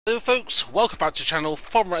Hello folks, welcome back to the channel,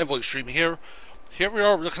 Farmpack APXRS here. Here we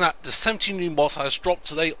are looking at the 17 new mods that has dropped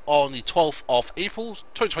today on the 12th of April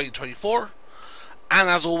 2024. And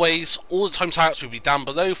as always, all the timestamps will be down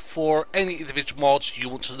below for any individual mods you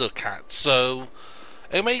want to look at. So,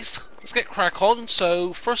 anyways, let's get crack on.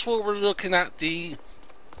 So, first of all, we're looking at the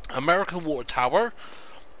American Water Tower.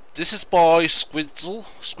 This is by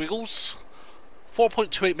Squiggles,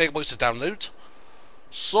 4.28 megabytes to download.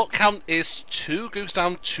 Slot count is 2, goes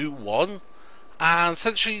down to 1, and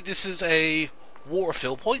essentially this is a water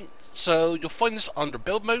fill point. So you'll find this under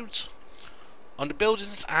build mode, under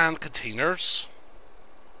buildings and containers.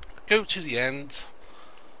 Go to the end.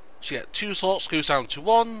 So yeah, 2 slots goes down to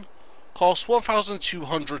 1, costs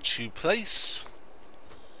 1,200 to place.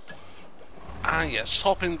 And yeah,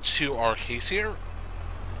 hop into our case here,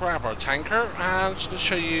 grab our tanker, and just to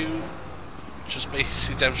show you, just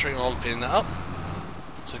basically demonstrating on filling it up.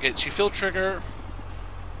 So get to fill trigger,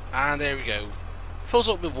 and there we go. Fills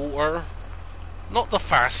up with water. Not the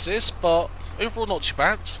fastest, but overall not too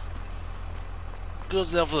bad.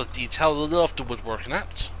 Good level of detail. I love the woodworking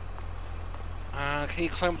at. Can you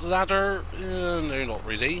climb the ladder? No, not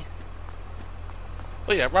really.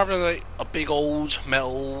 But yeah, rather than like a big old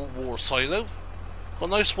metal water silo, got a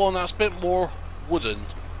nice one that's a bit more wooden.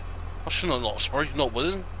 Actually, not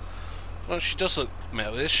wooden. Well, she does look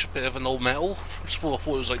metalish, a bit of an old metal. First of all, I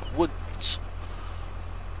thought it was like wood.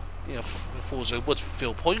 Yeah, I thought it was a wood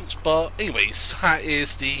fill point. But anyways, that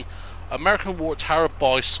is the American Water Tower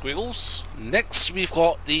by Squiggles. Next, we've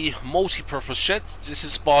got the Multipurpose shed. This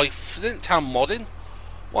is by Flint Town Modding.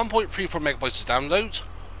 1.34 megabytes to download.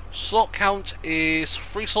 Slot count is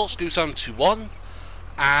 3 slots, goes down to 1.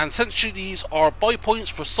 And essentially these are buy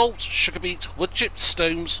points for salt, sugar beet, wood chips,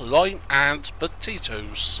 stones, lime and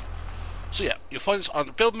potatoes. So yeah, you'll find this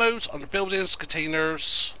under build mode, under buildings,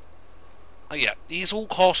 containers. Yeah, these all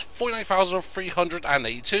cost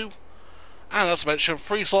 49,382. And as I mentioned,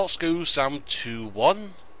 3 slots goes down to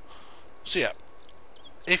 1. So yeah,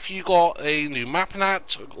 if you got a new mapping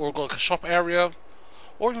at, or got like a shop area,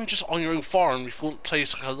 or even just on your own farm, if you want to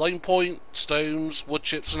place like a line point, stones, wood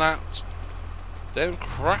chips and that, then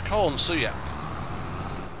crack on. So yeah,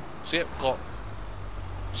 got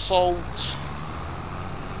salt,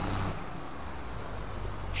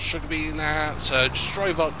 sugar beet that, so just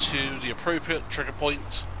drive up to the appropriate trigger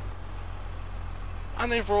point.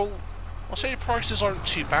 And overall, I'll say prices aren't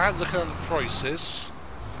too bad. Looking at the prices,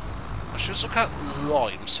 actually let's look at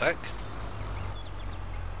lime sec.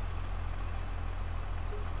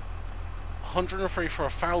 103 for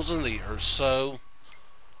 1,000 litres, so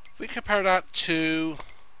if we compare that to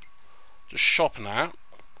just shopping at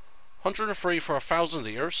 103 for 1,000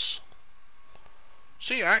 litres.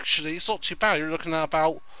 So yeah, actually, it's not too bad. You're looking at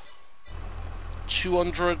about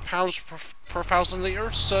 £200 per 1,000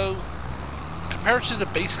 litres. So compared to the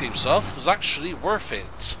base game stuff, it's actually worth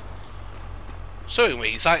it. So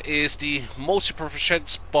anyways, that is the Multipurpose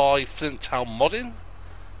sheds by Flint Town Modding.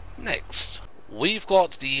 Next, we've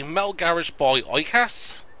got the Metal Garage by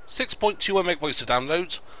iCast. 6.21 megabytes to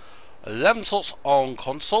download. 11 slots on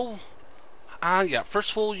console. And yeah, first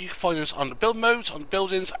of all, you can find this under build mode, on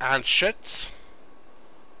buildings and sheds.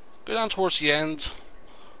 Go down towards the end.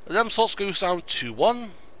 11 slots goes down to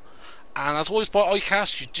 1. And as always by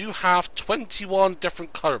iCast, you do have 21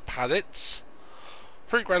 different colour palettes.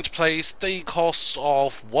 £3 to place, daily costs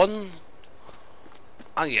of 1.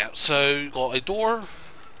 And yeah, so you got a door.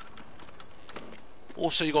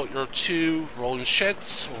 Also you got your 2 rolling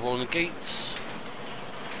sheds, or rolling gates.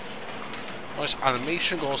 Nice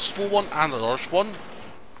animation, got a small one and a large one.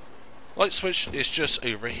 Light switch is just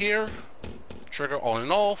over here. Trigger on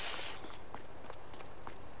and off.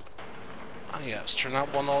 And yeah, let's turn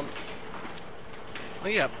that one on.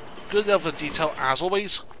 And yeah, good level of detail as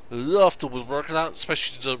always. Love the woodworking out,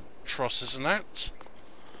 especially the trusses and that.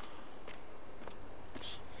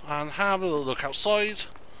 And have a little look outside,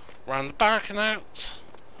 around the back and out.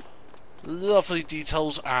 Lovely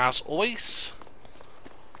details as always.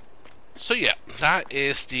 So yeah, that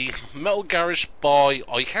is the Metal Garage by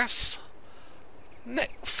iCast.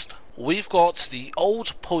 Next, we've got the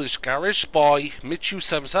Old Polish Garage by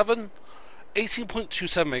Mitchu77.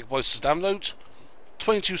 18.27 megabytes to download.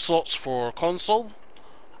 22 slots for console.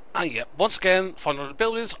 And yeah, once again, find under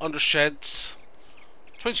buildings, under sheds.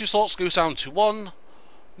 22 slots goes down to 1.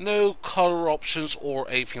 No colour options or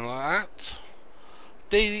anything like that.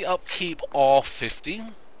 Daily upkeep of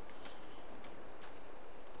 15.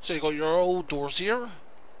 So you got your old doors here.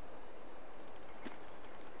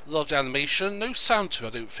 Love the animation. No sound to it,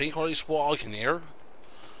 I don't think, or at least what I can hear.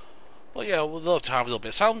 But yeah, we'd love to have a little bit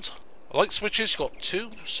of sound. Light switches, you got 2,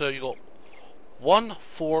 so you got one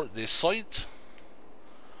for this side,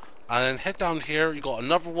 and then head down here, you got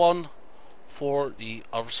another one for the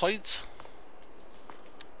other side.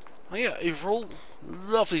 And yeah, overall,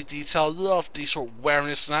 lovely detail, lovely sort of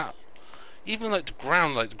awareness and that. Even like the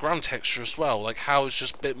ground texture as well, like how it's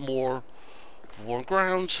just a bit more warm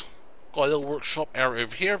ground. Got a little workshop area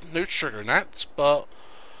over here, no trigger in that, but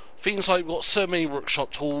things like we've got so many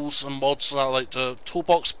workshop tools and mods that, like the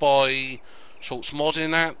toolbox by Schultz Mod in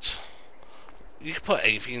that. You can put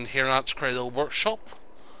anything in here now to create a little workshop.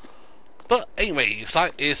 But anyways,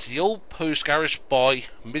 that is the old post garage by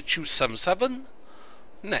Midchu77.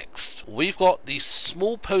 Next, we've got the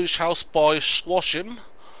small post house by Squashim.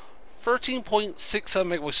 13.67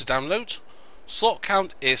 megabytes to download. Slot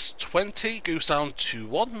count is 20, goes down to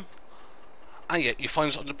 1. And yet you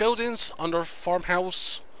find it under buildings, under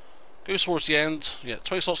farmhouse, goes towards the end. Yeah,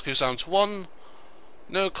 20 slots goes down to 1.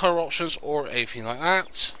 No color options or anything like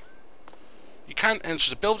that. You can't enter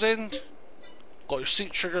the building. Got your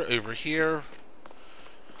seat trigger over here.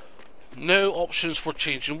 No options for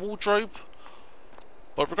changing wardrobe.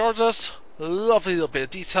 But regardless, lovely little bit of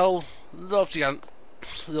detail. Lovely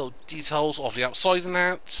little details of the outside and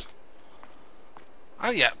that.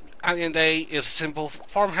 And yeah, at the end of the day, it's a simple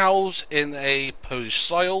farmhouse in a Polish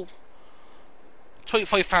style.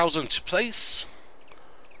 25,000 to place.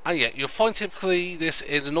 And yeah, you'll find typically this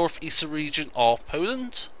in the northeastern region of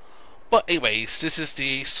Poland. But anyways, this is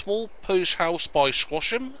the small Polish house by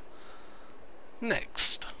Squashim.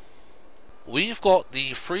 Next, we've got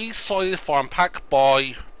the free-sided Farmpack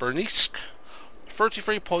by Bernisk.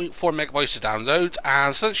 33.4 megabytes to download,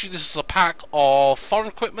 and essentially this is a pack of farm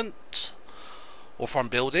equipment or farm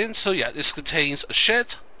buildings. So yeah, this contains a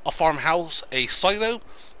shed, a farmhouse, a silo,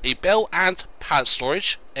 a bale and pallet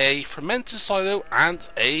storage, a fermented silo, and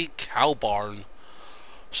a cow barn.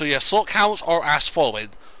 So yeah, slot counts are as following: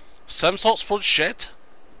 7 slots for the shed,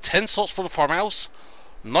 10 slots for the farmhouse,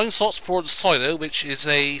 9 slots for the silo, which is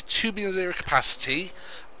a 2 million liter capacity,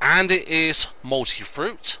 and it is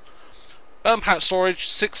multi-fruit. Pallet storage,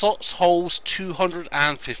 6 slots holds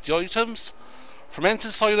 250 items. Fermented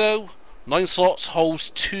silo, 9 slots holds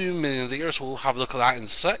 2 million litres, we'll have a look at that in a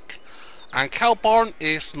sec. And cow barn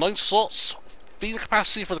is 9 slots. Feeder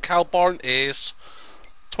capacity for the cow barn is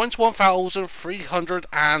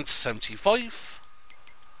 21,375.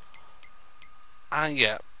 And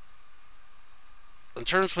yeah, in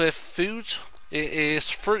terms with food, it is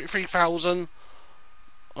 33,000.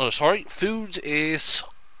 Oh, sorry, food is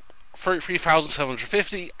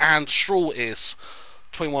 33,750, and straw is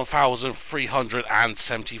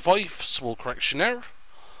 21,375. Small correction there.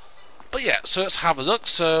 But yeah, so let's have a look.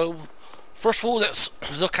 So first of all, let's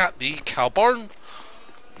look at the cow barn.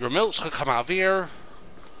 Your milk's gonna come out of here.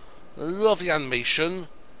 Lovely animation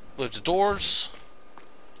with the doors.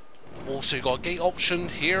 Also, you got a gate option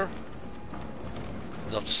here.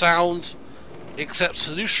 Love the sound. Accepts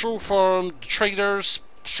the loose straw from the traders,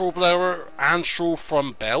 straw blower, and straw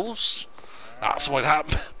from Bale's. That's why that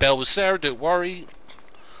Bale was there, don't worry.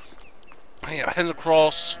 And yeah, heading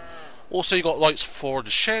across. Also, you got lights for the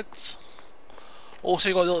sheds. Also,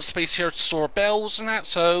 you got a little space here to store bells and that.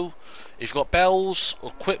 So, if you've got bells,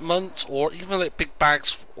 or equipment, or even like big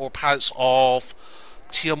bags or pallets of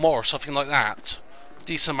TMR or something like that,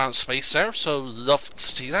 decent amount of space there. So, love to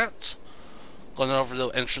see that. Got another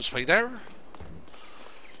little entranceway there.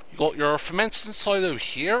 You got your fermenting silo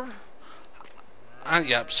here. And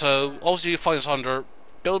yeah, so also you find this under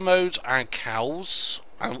build mode and cows,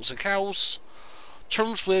 animals and cows.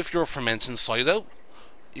 Terms with your fermenting silo,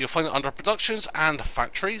 you'll find it under productions and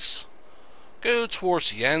factories. Go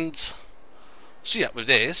towards the end. So yeah, with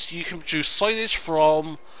this you can produce silage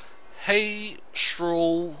from hay,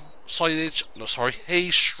 straw,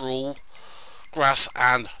 grass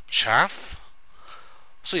and chaff.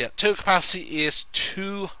 So yeah, total capacity is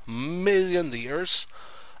 2 million litres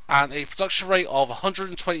and a production rate of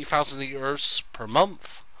 120,000 litres per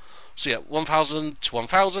month. So yeah, 1,000 to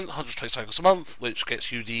 1,000, 120 cycles a month, which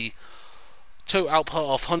gets you the total output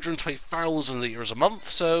of 120,000 litres a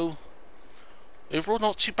month. So overall,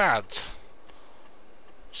 not too bad.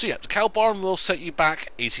 So yeah, the cow barn will set you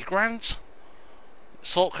back 80 grand.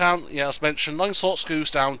 Slot count, yeah, as mentioned, 9 slots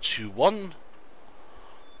goes down to 1.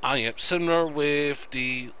 And yep, similar with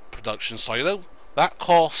the production silo. That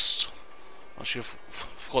cost, actually I've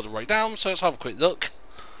forgot to write down, so let's have a quick look.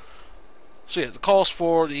 So yeah, the cost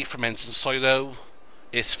for the fermenting silo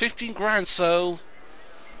is 15 grand, so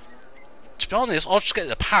to be honest, I'll just get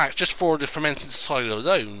the pack just for the fermenting silo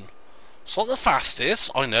alone. It's not the fastest,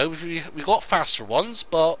 I know, we got faster ones,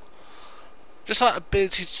 but just that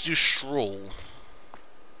ability to do straw.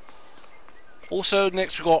 Also,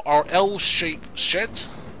 next we've got our L-shaped shed.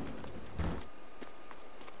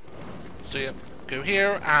 So yeah, go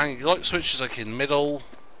here, and your light switch is like in the middle.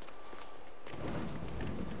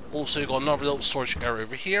 Also, you've got another little storage area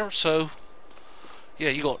over here, so yeah,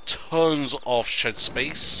 you got tons of shed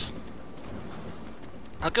space.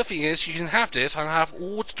 And the good thing is, you can have this and have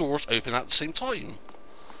all the doors open at the same time.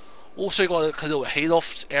 Also, you got a little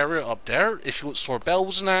hayloft area up there if you want to store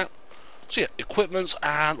bells and that. So yeah, equipment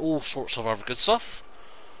and all sorts of other good stuff.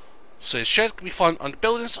 So the shed can be found under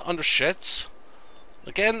buildings, under sheds.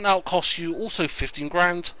 Again, that'll cost you also 15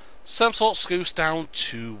 grand. Some slots goes down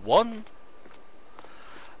to 1.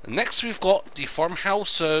 And next we've got the farmhouse,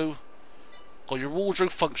 so got your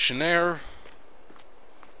wardrobe function there.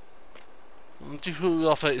 Do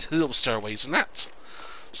off little stairways and that.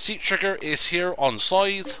 Seat trigger is here on the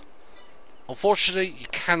side. Unfortunately, you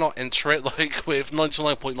cannot enter it like with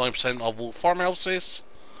 99.9% of all farmhouses.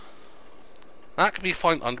 That can be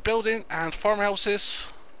found under building and farmhouses,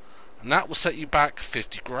 and that will set you back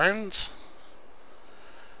 50 grand.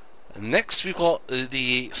 And next we've got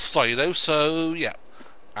the silo, so yeah,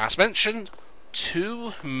 as mentioned,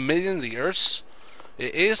 2 million litres.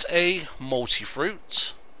 It is a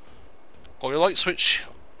multi-fruit. Got your light switch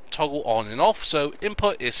toggle on and off, so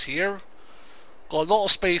input is here. Got a lot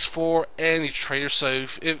of space for any trailer, so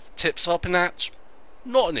if it tips up in that,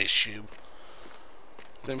 not an issue.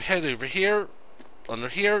 Then we head over here. Under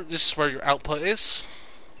here, this is where your output is.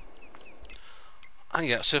 And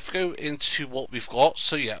yeah, so if we go into what we've got,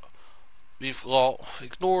 so yeah, we've got,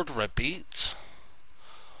 ignore the red beat.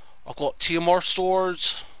 I've got TMR stored.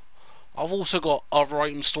 I've also got other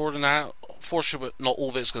items stored in that. Unfortunately, not all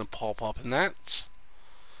of it's going to pop up in that.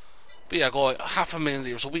 But yeah, I've got like 500,000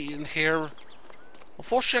 litres of wheat in here.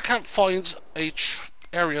 Unfortunately, I can't find a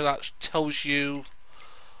area that tells you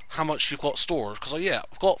how much you've got stored. Because yeah,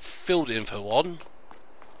 I've got field info on.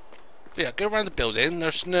 But yeah, go around the building.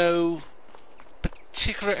 There's no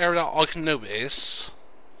particular area that I can notice.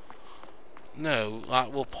 No,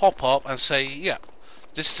 that will pop up and say, yeah,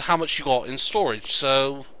 this is how much you got in storage.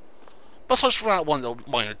 So, besides from that one little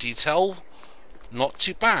minor detail, not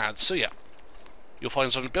too bad. So yeah, you'll find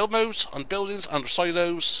us under build modes, on buildings, under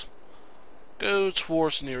silos. Go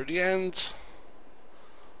towards near the end.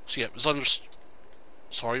 So yeah, it's under,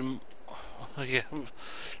 sorry, yeah,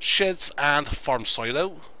 sheds and farm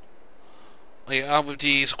silo. Yeah, and with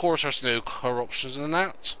these, of course, there's no corruptions in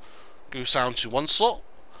that. Goes down to 1 slot.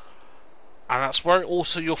 And that's where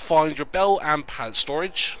also you'll find your bell and pallet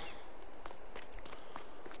storage.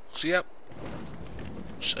 So yep,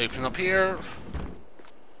 just open up here.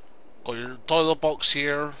 Got your dialogue box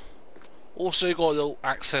here. Also you got a little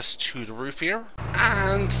access to the roof here.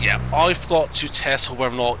 And yeah, I've got to test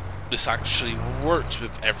whether or not this actually works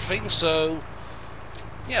with everything. So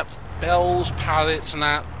yep, bells, pallets and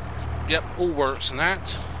that. Yep, all works and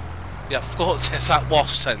that. Yep, forgot to test that while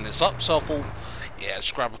setting this up, so I thought, yeah,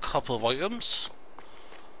 just grab a couple of items.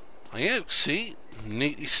 And yeah, you can see,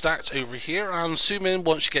 neatly stacked over here. I'm assuming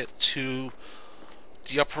once you get to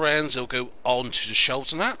the upper ends, it'll go onto the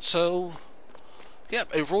shelves and that. So,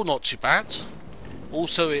 yep, overall not too bad.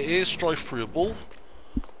 Also, it is drive-throughable.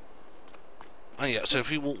 And yeah, so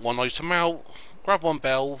if you want one item out, grab one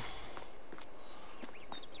bell.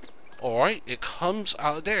 Alright, it comes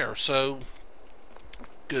out of there, so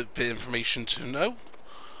good bit of information to know.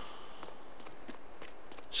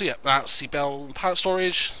 So yeah, that's the bell and pallet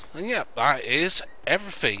storage, and yeah, that is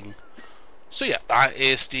everything. So yeah, that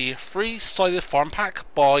is the 3-sided farm pack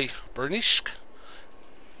by Bernisk.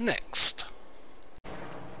 Next.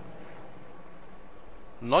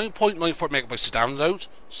 9.94 megabytes to download,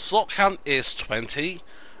 slot count is 20.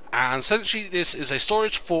 And essentially this is a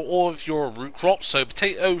storage for all of your root crops, so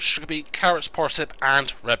potatoes, sugar beet, carrots, parsnip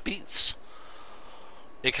and red beets.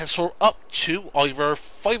 It can store up to either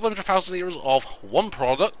 500,000 litres of one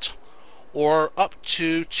product or up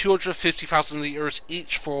to 250,000 litres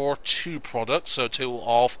each for 2 products, so a total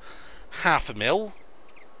of half a mil.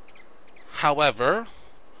 However,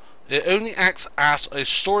 it only acts as a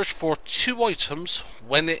storage for 2 items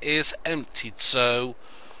when it is emptied, so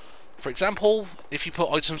for example, if you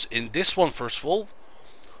put items in this one first of all,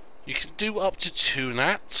 you can do up to 2 in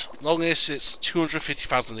that, as long as it's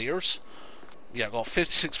 250,000 litres. Yeah, got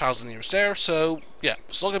 56,000 litres there, so yeah,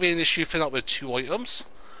 it's not going to be an issue filling up with 2 items.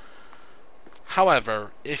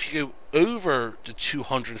 However, if you go over the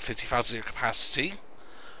 250,000 litre capacity,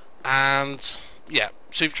 and yeah,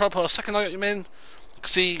 so if you try to put a second item in, you can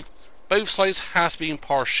see both sides has been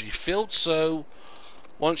partially filled, so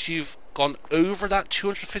once you've gone over that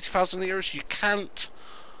 250,000 litres, you can't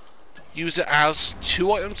use it as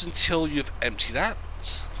 2 items until you've emptied that.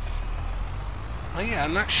 Oh yeah,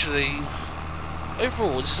 and actually,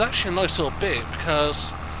 overall, this is actually a nice little bit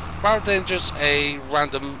because rather than just a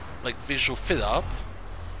random like visual fit up,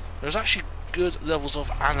 there's actually good levels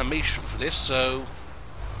of animation for this. So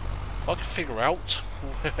if I can figure out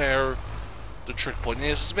where the trick point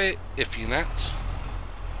is, it's a bit iffy in that.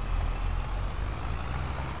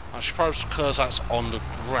 Actually, probably because that's on the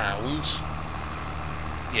ground.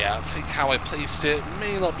 Yeah, I think how I placed it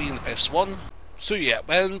may not be the best one. So yeah,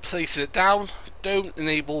 when placing it down, don't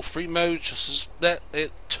enable free mode, just let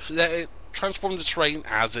it transform the terrain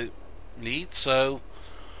as it needs. So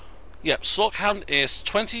yep, slot count is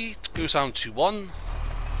 20, goes down to 1.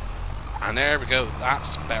 And there we go,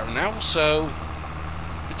 that's better now. So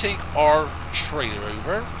we take our trailer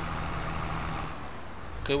over,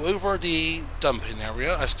 go over the dumping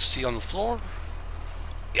area as you can see on the floor.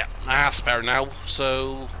 Yeah, that's better now.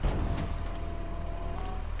 So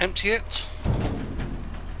empty it.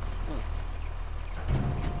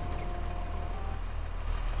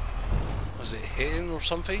 Was it hitting or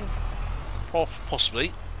something?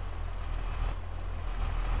 Possibly.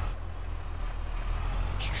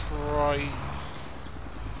 Let's try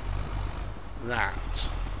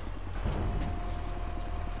that.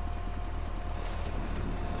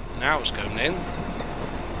 Now it's going in.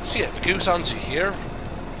 So yeah, it goes onto here,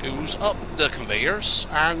 goes up the conveyors,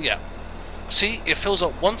 and yeah, see, it fills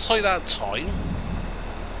up one side at a time.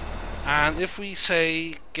 And if we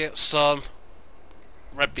say get some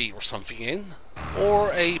red beet or something in,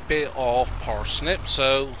 or a bit of parsnip,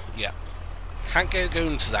 so yeah, can't get it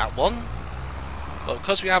going to that one, but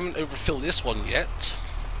because we haven't overfilled this one yet,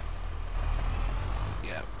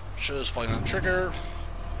 yeah, should just find that trigger.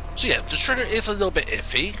 So yeah, the trigger is a little bit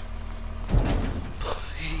iffy.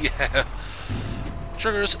 Yeah,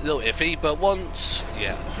 trigger's a little iffy, but once,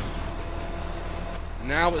 yeah,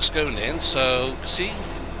 now it's going in. So see,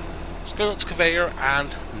 it's going up to conveyor,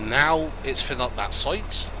 and now it's filling up that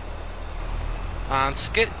site. And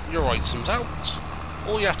to get your items out,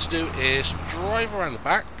 all you have to do is drive around the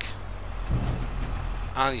back,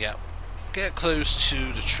 and yeah, get close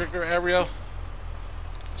to the trigger area,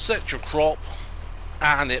 select your crop,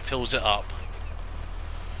 and it fills it up.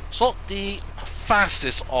 It's not the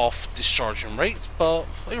fastest off discharging rate, but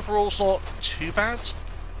overall it's not too bad.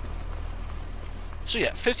 So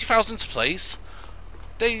yeah, 50,000 to place,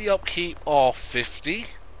 daily upkeep of 50.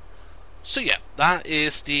 So yeah, that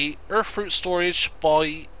is the Earth Fruit Storage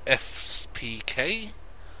by FPK.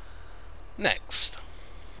 Next,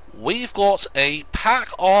 we've got a pack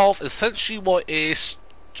of essentially what is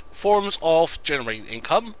forms of generating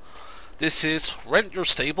income. This is Rent Your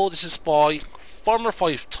Stable. This is by Farmer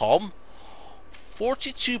 5 Tom.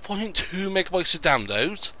 42.2 megabytes of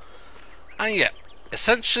download. And yeah,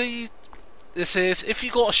 essentially this is if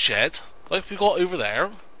you got a shed like we got over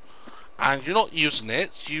there and you're not using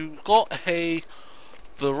it, you've got a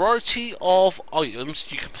variety of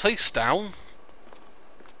items you can place down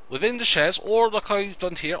within the sheds, or like I've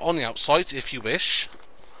done here on the outside if you wish.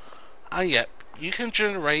 And yeah, you can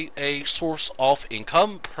generate a source of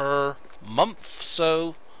income per month.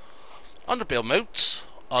 So under Bale modes,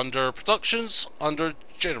 under productions, under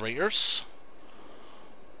generators,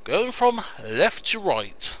 going from left to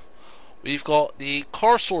right, we've got the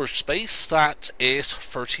car storage space, that is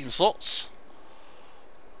 13 slots.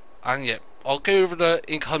 And yeah, I'll go over the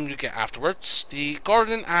income you get afterwards. The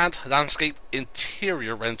garden and landscape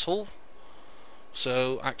interior rental,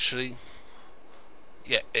 so actually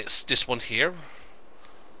yeah, it's this one here.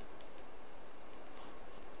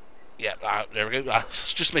 Yeah, there we go.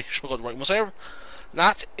 Let's just make sure I got the right ones there.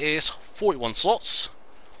 That is 41 slots.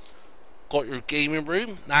 Got your gaming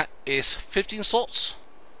room, that is 15 slots.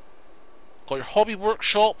 Got your hobby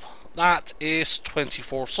workshop, that is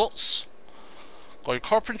 24 slots. Got your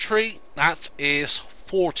carpentry, that is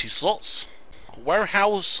 40 slots.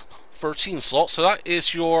 Warehouse, 13 slots, so that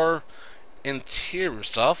is your interior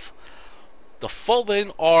stuff. The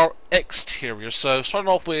following are exterior, so starting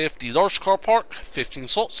off with the large car park, 15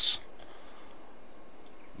 slots.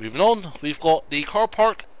 Moving on, we've got the car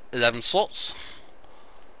park, 11 slots.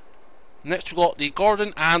 Next we've got the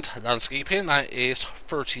garden and landscaping, that is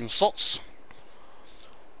 13 slots.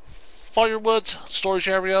 Firewood storage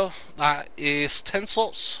area, that is 10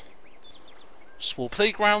 slots. Small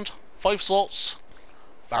playground, 5 slots.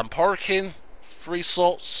 Van parking, 3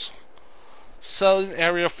 slots. Selling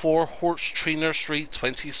area for horse tree nursery,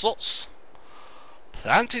 20 slots.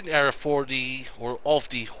 Planting area for the, or of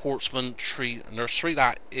the horseman tree nursery,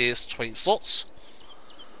 that is 20 slots.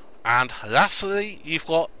 And lastly, you've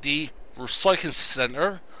got the recycling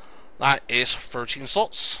center, that is 13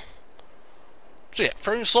 slots. So yeah,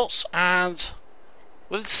 13 slots, and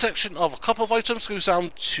With the section of a couple of items goes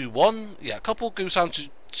down to 1. Yeah, a couple goes down to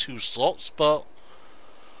 2 slots, but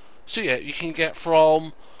so yeah, you can get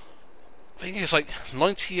from, I think it's like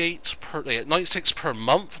 96 per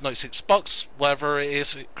month, 96 bucks, whatever it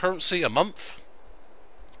is currency a month.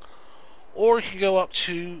 Or you can go up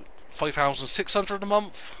to 5,600 a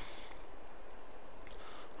month.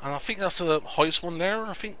 And I think that's the highest one there,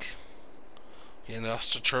 I think. Yeah, no,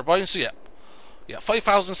 that's the turbine. So yeah,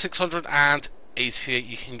 5,688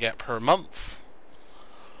 you can get per month.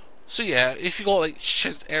 So yeah, if you got like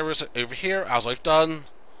shed areas over here, as I've done,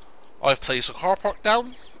 I've placed a car park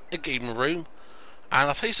down, a gaming room, and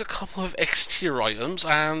I've placed a couple of exterior items,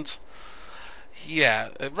 and yeah,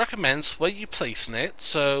 it recommends where you placing it.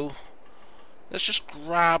 So let's just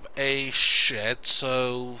grab a shed,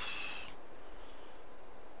 so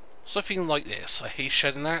something like this, a hay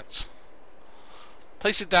shed in that.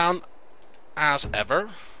 Place it down as ever.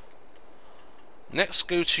 Next,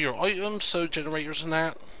 go to your items, so generators and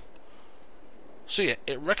that. So yeah,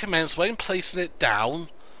 it recommends when placing it down,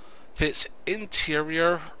 if it's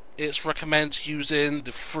interior, it's recommends using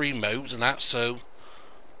the free modes and that, so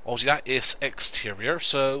obviously that is exterior,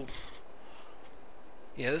 so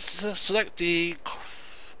yeah, let's select the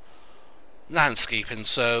landscaping,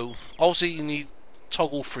 so obviously you need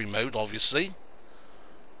toggle free mode, obviously.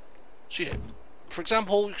 So yeah, for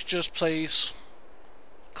example, you could just place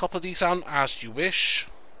a couple of these down as you wish.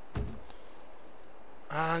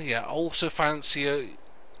 And yeah, also fancy a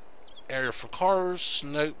area for cars.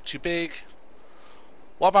 Nope, too big.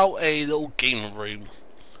 What about a little gaming room?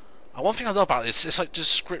 And one thing I love about this is like the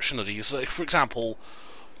description of these. Like, for example,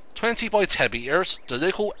 20 by 10 meters. The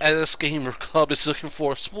local LS Gamer Club is looking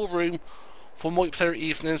for a small room for multiplayer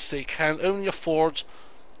evenings. They can only afford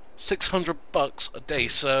 600 bucks a day.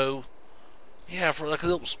 So yeah, for like a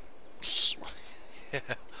little, yeah,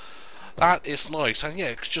 that is nice. And yeah,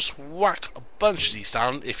 you could just whack a bunch of these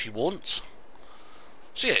down if you want.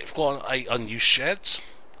 So yeah, you've got a unused sheds.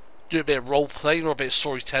 Do a bit of role playing or a bit of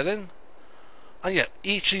storytelling. And yeah,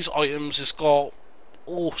 each of these items has got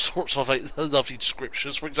all sorts of like lovely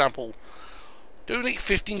descriptions. For example, donate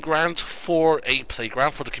 15 grand for a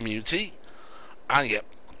playground for the community. And yeah,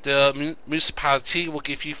 the municipality will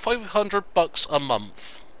give you 500 bucks a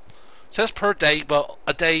month. It says per day, but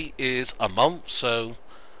a day is a month, so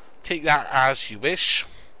take that as you wish.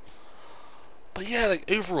 But yeah,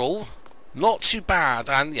 like overall, not too bad.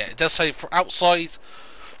 And yeah, it does say for outside,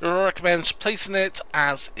 it recommends placing it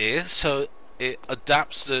as is, so it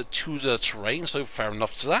adapts to the terrain, so fair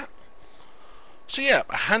enough to that. So yeah,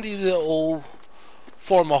 a handy little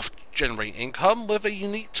form of generating income with a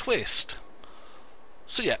unique twist.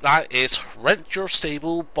 So yeah, that is Rent Your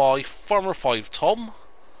Stable by Farmer 5 Tom.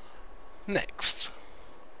 Next,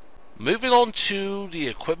 moving on to the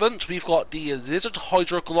equipment, we've got the Lizard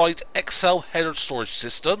Hydra-Glide XL header storage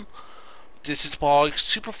system. This is by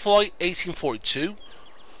Superfly 1842.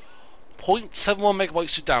 0.71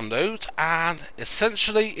 megabytes to download, and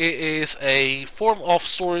essentially it is a form of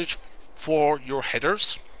storage for your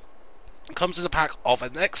headers. It comes in a pack of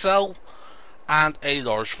an XL and a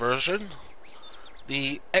large version.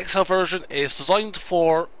 The XL version is designed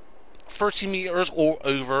for 30 meters or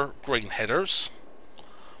over grain headers,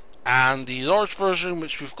 and the large version,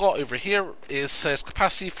 which we've got over here, says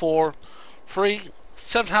capacity for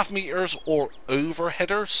 7.5 meters or over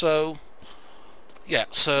headers. So yeah,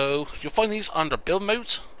 so you'll find these under build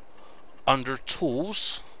mode, under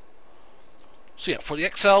tools. So yeah, for the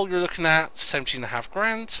XL you're looking at 17.5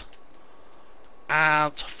 grand,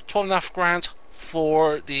 and 12.5 grand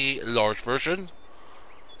for the large version.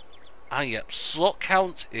 And yeah, slot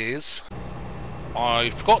count is, I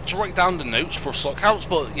forgot to write down the notes for slot counts,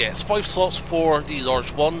 but yeah, it's 5 slots for the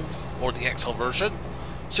large one or the XL version.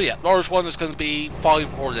 So yeah, large one is going to be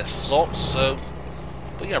 5 or less slots. So,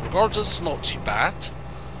 but yeah, regardless, not too bad.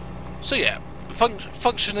 So yeah,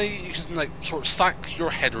 functionally you can like sort of stack your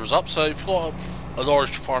headers up. So if you've got a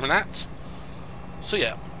large farminate, so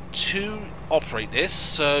yeah, to operate this,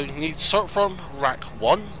 so you need to start from rack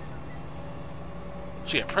 1.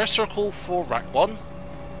 So yeah, press circle for rack 1.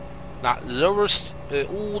 That lowers it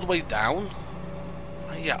all the way down.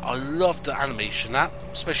 And yeah, I love the animation that,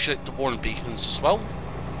 especially like the warning beacons as well.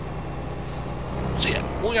 So yeah,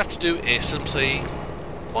 all you have to do is simply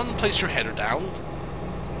place your header down,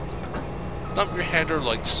 dump your header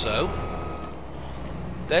like so.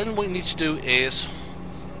 Then what you need to do is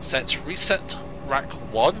set reset rack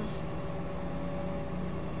 1.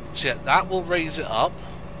 So yeah, that will raise it up.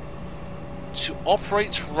 To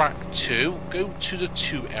operate rack 2, go to the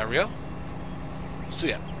 2 area. So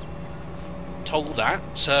yeah, toggle that.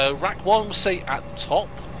 So rack 1 will stay at the top.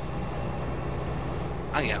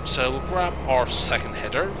 And yeah, so we'll grab our second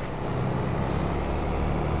header,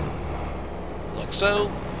 like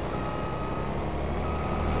so.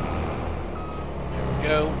 There we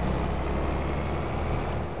go.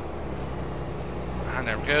 And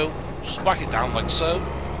there we go. Just whack it down like so.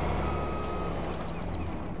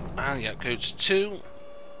 And yeah, go to 2.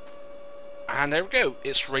 And there we go.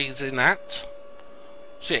 It's raising that.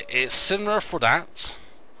 So yeah, it's similar for that.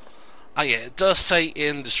 And yeah, it does say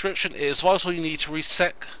in the description, it is vital you need to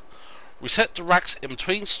reset the racks in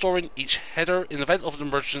between storing each header. In the event of an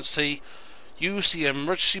emergency, use the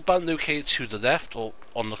emergency button located to the left or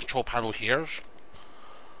on the control panel here.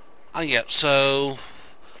 And yeah, so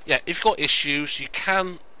yeah, if you've got issues, you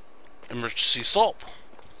can emergency stop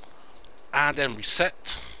and then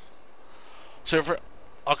reset. So for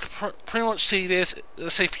I can pretty much see this.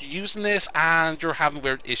 Let's say if you're using this and you're having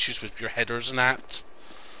weird issues with your headers and that,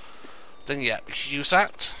 then yeah, you can use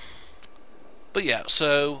that. But yeah,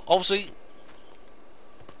 so obviously,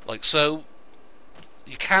 like so,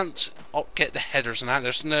 you can't get the headers and that.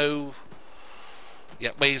 There's no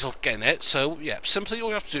ways of getting it. So yeah, simply all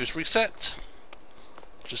you have to do is reset.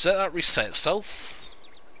 Just let that reset itself.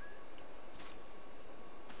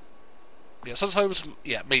 Yeah, sometimes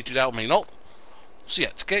it may do that or may not. So yeah,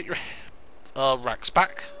 to get your racks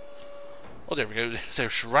back. Oh, there we go.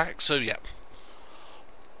 There's your rack. So yeah,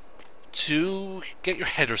 to get your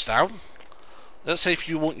headers down, let's say if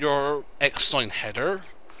you want your X9 header,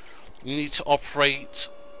 you need to operate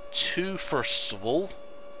 2 first of all.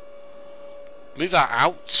 Move that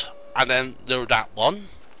out, and then lower that one.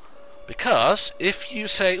 Because if you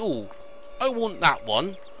say, oh, I want that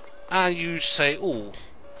one, and you say, oh,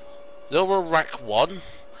 lower rack 1,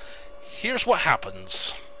 here's what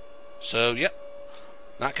happens. So, yep,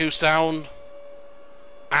 that goes down,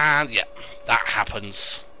 and yep, that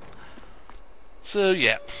happens. So,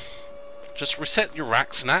 yeah, just reset your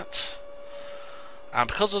racks and that. And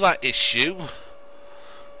because of that issue,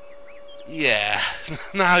 yeah,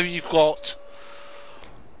 now you've got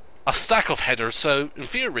a stack of headers. So, in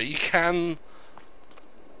theory, you can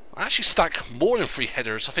actually stack more than 3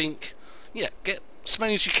 headers. I think, yeah, get as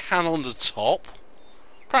many as you can on the top.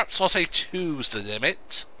 Perhaps I'll say 2's the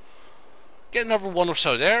limit. Get another 1 or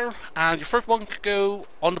so there, and your first one could go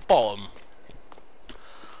on the bottom.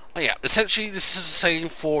 And yeah, essentially this is the same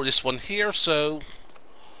for this one here. So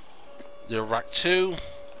the rack 2,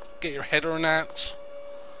 get your header in that.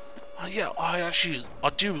 And yeah, I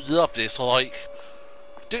do love this. I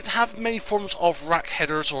don't have many forms of rack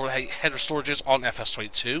headers or header storages on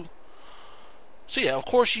FS22. So yeah, of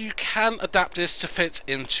course you can adapt this to fit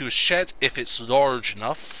into a shed if it's large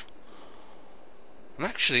enough. And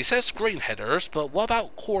actually it says grain headers, but what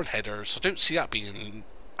about corn headers? I don't see that being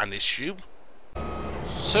an issue.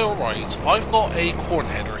 So right, I've got a corn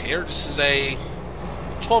header here. This is a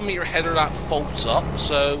 12-meter header that folds up,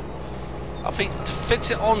 so I think to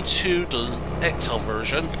fit it onto the XL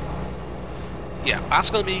version, yeah, that's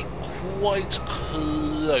going to be quite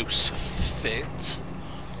close fit.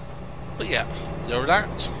 But yeah, lower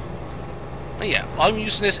that. And yeah, I'm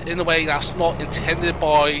using this in a way that's not intended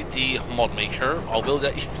by the mod maker. I will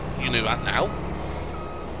let you know that now.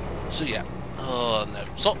 So yeah, no,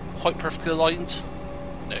 it's not quite perfectly aligned.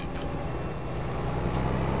 Nope.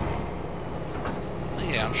 But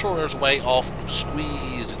yeah, I'm sure there's a way of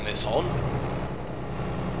squeezing this on.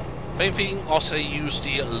 If anything, I'll say use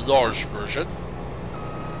the large version.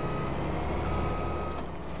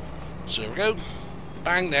 So there we go.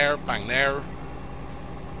 Bang there, bang there.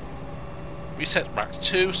 Reset back to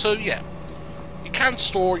 2. So yeah, you can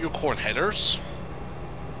store your corn headers.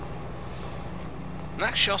 And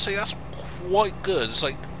actually, I'll say that's quite good. It's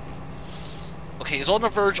like, okay, it's on the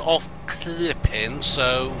verge of clipping.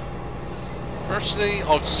 So personally,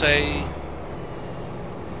 I would say,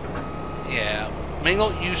 yeah, may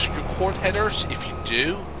not use your corn headers. If you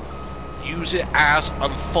do, use it as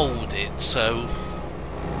unfolded. So.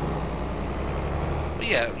 But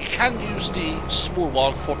yeah, you can use the small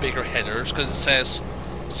one for bigger headers because it says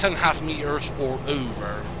 7.5 meters or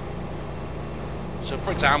over. So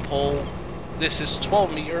for example, this is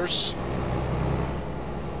 12 meters.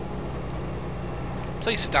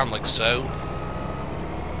 Place it down like so.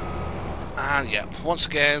 And yeah, once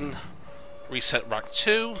again, reset rack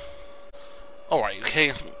 2. Alright,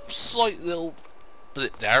 okay, slight little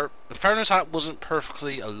blip there. In fairness, that wasn't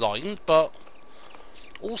perfectly aligned, but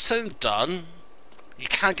all said and done, you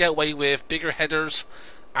can get away with bigger headers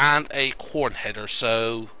and a corn header.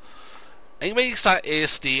 So anyways, that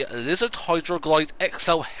is the Lizard Hydra-Glide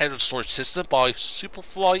XL header storage system by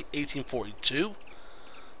Superfly 1842.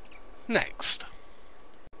 Next.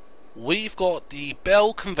 we've got the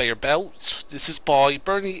Bale conveyor belt. This is by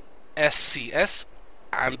Bernie SCS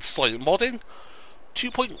and Silent Modding.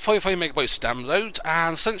 2.55 megabytes download,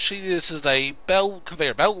 and essentially this is a Bale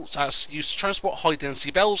conveyor belt that's used to transport high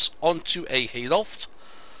density bales onto a hayloft.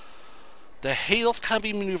 The hayloft can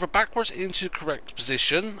be maneuvered backwards into the correct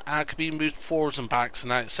position and can be moved forwards and backs, and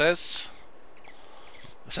now it says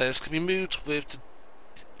it can be moved with the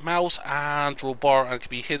mouse and draw bar, and it can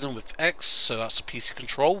be hidden with X, so that's a PC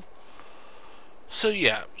control. So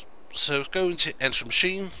yeah, so go into enter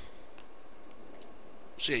machine.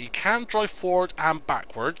 So yeah, you can drive forward and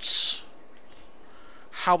backwards.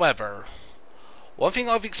 However, one thing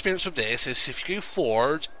I've experienced with this is if you go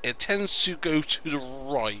forward, it tends to go to the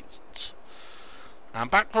right.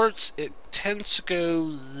 And backwards, it tends to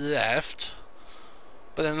go left.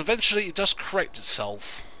 But then eventually it does correct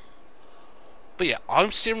itself. But yeah,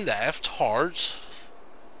 I'm steering left hard.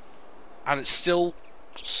 And it's still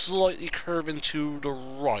slightly curving to the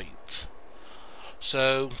right.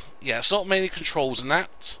 So yeah, it's not many controls in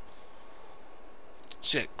that.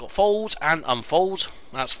 So yeah, got fold and unfold.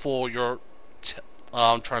 That's for your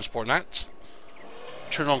transport that.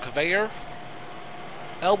 Turn on conveyor.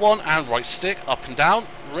 L1 and right stick up and down.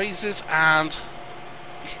 Raises and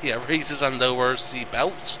lowers the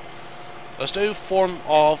belt. There's no form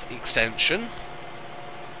of extension.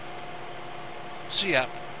 So yeah,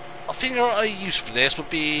 a thing I use for this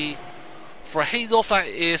would be for a hayloft that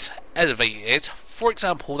is elevated. For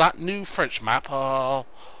example, that new French map, what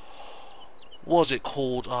was it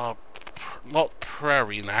called? Not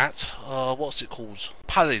Prairie Nat. What's it called?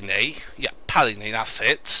 Paligny. Yeah, Paligny, that's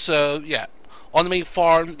it. So, yeah, on the main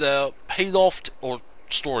farm, the hayloft or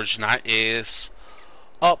storage nat is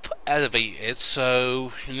up elevated,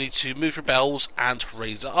 so you need to move your bells and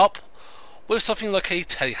raise it up with something like a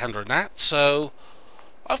telehandler nat. So,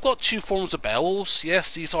 I've got two forms of bells.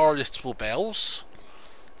 Yes, these are liftable bells.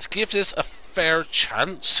 To give this a fair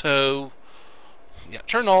chance, so yeah,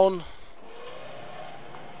 turn on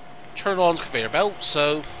conveyor belt.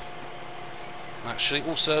 So actually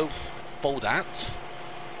also fold that.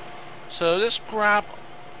 So let's grab,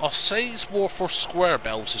 I'll say it's more for square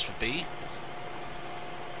belts this would be.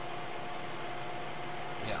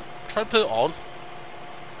 Yeah, try to put it on.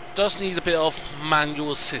 Does need a bit of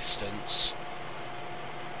manual assistance.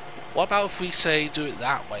 What about if we say do it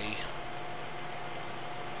that way?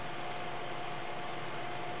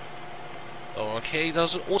 Okay, it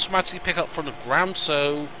doesn't automatically pick up from the ground,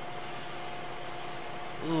 so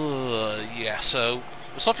yeah, so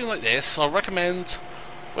with something like this, I recommend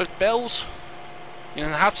with bells, you're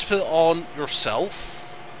gonna have to put it on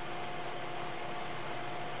yourself.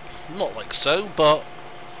 Not like so, but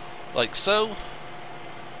like so.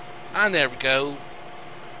 And there we go.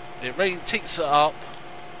 It really takes it up.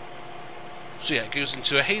 So yeah, it goes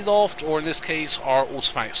into a hayloft, or in this case, our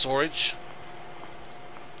automatic storage.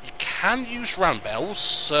 You can use round bells,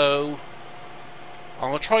 so I'm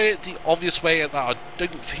going to try it the obvious way that I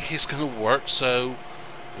don't think is going to work, so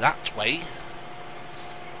that way.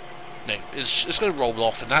 No, it's going to roll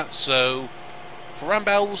off in that, so for round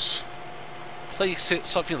bells, place it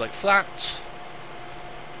something like flat.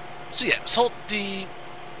 So yeah, it's not the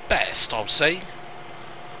best, I would say.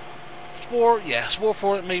 It's more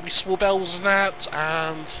for maybe small bells and that,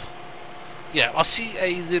 and yeah, I see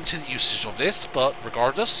a limited usage of this, but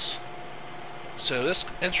regardless. So let's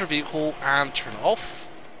enter vehicle and turn it off.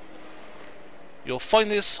 You'll find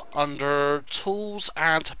this under Tools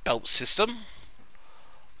and Belt System.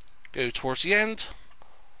 Go towards the end.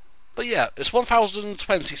 But yeah, it's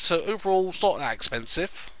 1020, so overall it's not that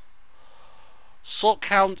expensive. Slot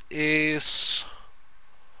count is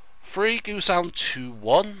 3, goes down to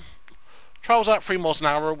 1. Travels at 3 miles an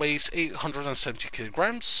hour, weighs 870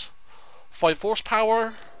 kilograms. 5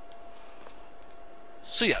 horsepower.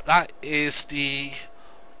 So yeah, that is the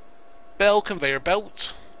Bale conveyor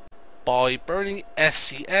belt by Bernie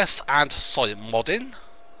SCS and Silent Modding.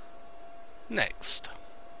 Next,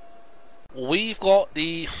 we've got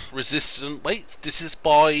the Resistent weight. This is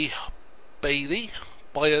by Bale.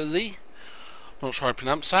 I'm not sure how to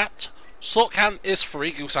pronounce that. Slot count is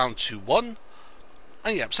 3, goes down to 1.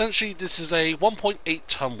 And yeah, essentially this is a 1.8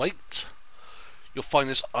 ton weight. You'll find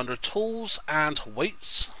this under Tools and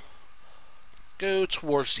Weights. Go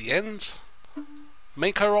towards the end.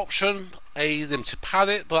 Main color option, a limited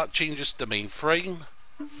palette, but that changes the main frame.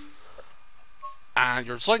 And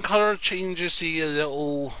your design color changes the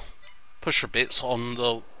little pusher bits on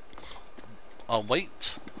the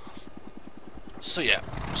weight. So yeah,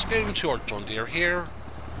 let's go into our John Deere here.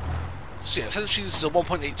 So yeah, essentially this is a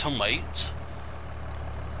 1.8 ton weight.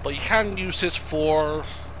 But you can use this for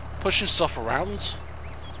pushing stuff around.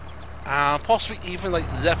 and possibly even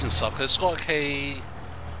like left and stuff, because it's got like a,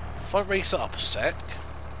 if I raise it up a sec,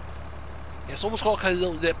 it's almost got like a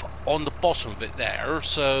little lip on the bottom of it there,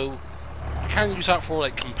 so I can use that for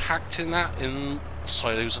like compacting that in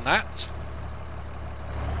silos and that.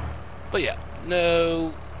 But yeah,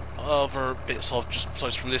 no other bits of just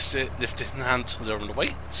besides from lifting and lowering the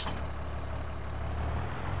weight.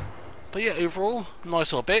 But yeah, overall,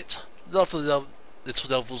 nice little bit. Love the little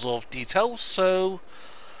levels of details. So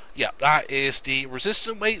yeah, that is the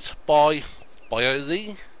Resistant weight by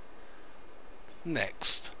Bale.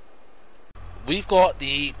 Next, we've got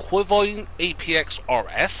the Quivogne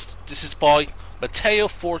APXRS. This is by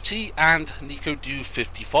Mateo40 and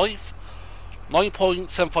NicoDo55.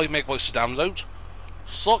 9.75 megabytes to download.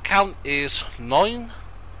 Slot count is 9.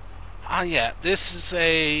 And yeah, this is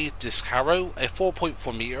a disc harrow, a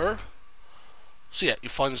 4.4 meter. So yeah, you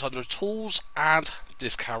find this under tools and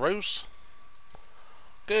disc harrows.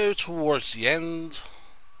 Go towards the end.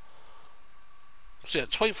 So yeah,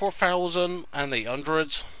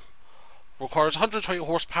 24,800. Requires 120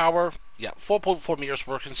 horsepower. Yeah, 4.4 meters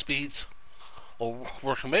working speed, or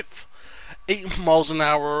working width. 8 miles an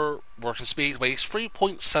hour working speed, weighs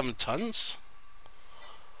 3.7 tons.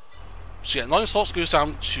 So yeah, 9 slots goes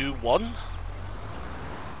down to 1.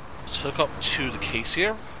 Let's hook up to the case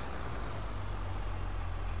here.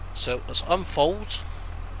 So let's unfold.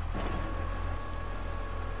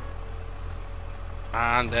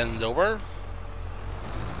 And then lower.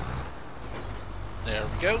 There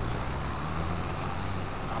we go.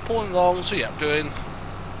 I'm pulling along, so yeah, doing,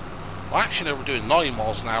 well actually no, we're doing 9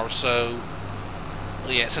 miles an hour, so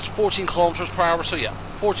yeah, it says 14 kilometers per hour, so yeah,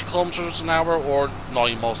 40 kilometers an hour or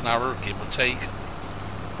 9 miles an hour, give or take,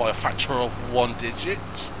 by a factor of 1 digit.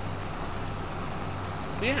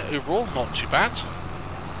 But yeah, overall, not too bad.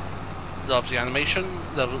 Love the animation,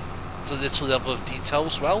 love the little level of detail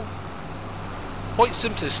as well. Quite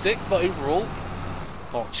simplistic, but overall,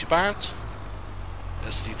 not too bad.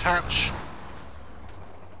 Let's detach.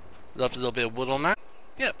 Love a little bit of wood on that.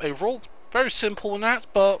 Yeah, overall, very simple in that,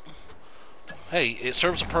 but hey, it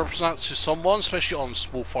serves a purpose now to someone, especially on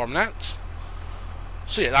small farm net.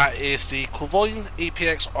 So yeah, that is the Quivogne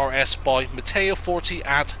APXRS by Mateo40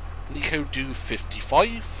 and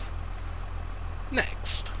NicoDo55.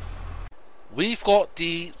 Next, we've got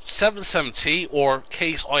the 770 or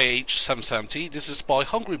Case IH 770. This is by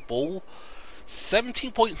Hungry Bull.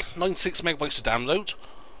 17.96 megabytes to download.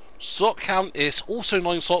 Slot count is also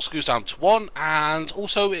 9 slots, goes down to 1, and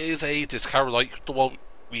also it is a disc harrow like the one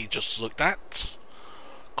we just looked at.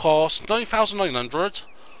 Costs 9,900,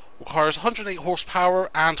 requires 108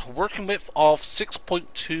 horsepower and working width of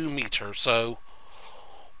 6.2 meters. So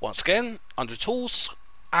once again, under tools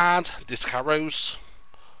and disc harrows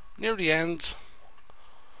near the end.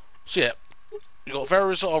 So yeah, you've got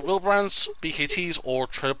various wheel brands, BKTs or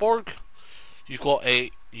Trelleborg. You've got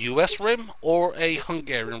a US rim or a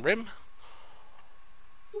Hungarian rim.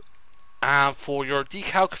 And for your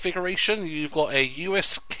decal configuration, you've got a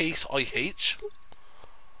US Case IH.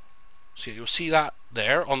 So you'll see that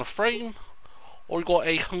there on the frame. Or you've got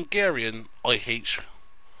a Hungarian IH.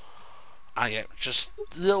 And yeah, just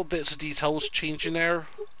little bits of details changing there.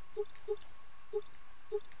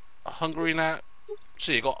 Hungary net.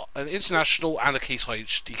 So you've got an international and a Case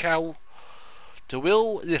IH decal. The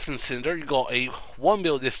wheel lifting cylinder, you got a 1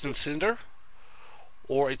 wheel lifting cylinder,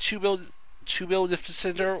 or a 2 wheel lifting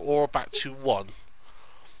cylinder, or back to 1.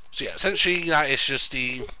 So yeah, essentially that is just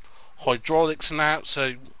the hydraulics and that,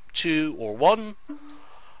 so 2 or 1.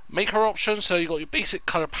 Maker option, so you got your basic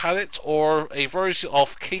color palette, or a version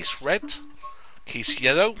of Case Red, Case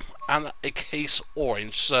Yellow, and a Case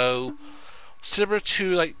Orange. So similar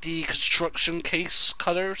to like the construction case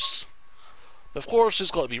colors, but of course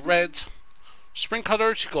it's got to be red. Spring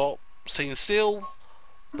colors, you got stainless steel,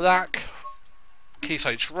 black, Case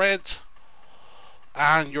IH red,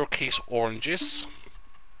 and your Case oranges.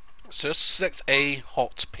 So just select a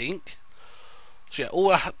hot pink. So yeah, all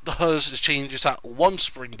that does is changes that one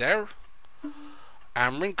spring there.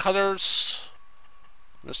 And ring colors,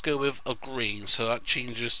 let's go with a green. So that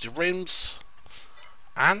changes the rims,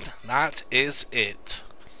 and that is it.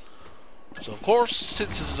 So of course,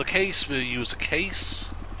 since this is a case, we'll use a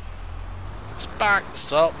case. Let's back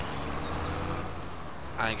this up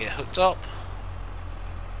and get hooked up.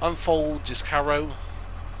 Unfold disc harrow.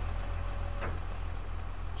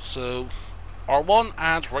 So R1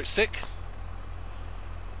 and right stick.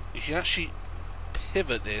 You can actually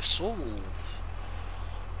pivot this. Oh,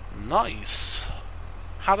 nice.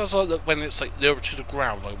 How does that look when it's like lower to the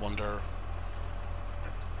ground, I wonder?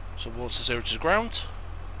 So once it's over to the ground.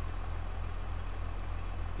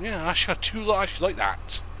 Yeah, actually I do actually like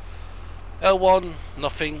that. L1,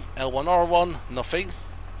 nothing. L1R1, nothing.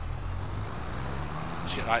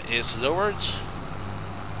 So yeah, that is lowered.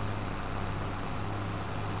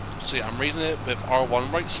 So yeah, I'm raising it with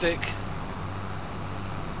R1 right stick.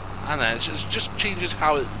 And then it just changes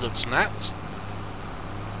how it looks in that.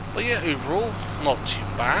 But yeah, overall, not too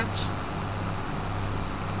bad.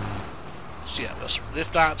 So yeah, let's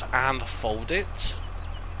lift that and fold it.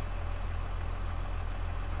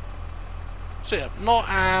 So yeah, not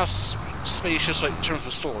as spacious like in terms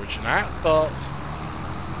of storage and that, but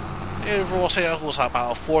overall I'll say it was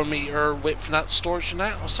about a 4 meter width in that storage and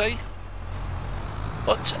that, I'll say.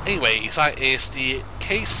 But anyways, that is the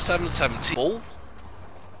K770 Bale.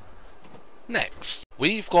 Next,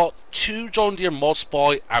 we've got two John Deere mods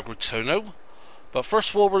by Agritono. But first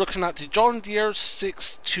of all, we're looking at the John Deere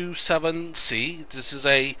 627C. This is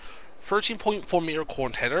a 13.4 meter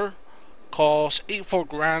corn header, costs 84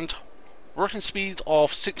 grand, working speed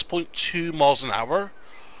of 6.2 miles an hour.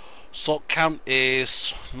 Slot count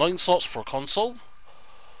is 9 slots for console.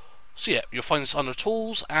 So yeah, you'll find this under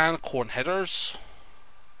tools and corn headers.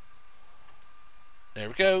 There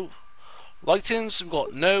we go. Lightings, we've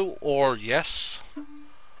got no or yes.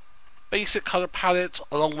 Basic color palette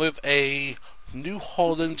along with a New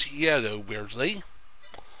Holland yellow, weirdly.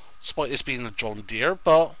 Despite this being a John Deere,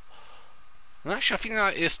 but actually I think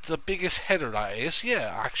that is the biggest header that is.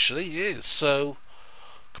 Yeah, actually it is. So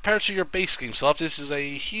compared to your base game stuff, this is a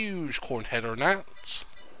huge corn header now.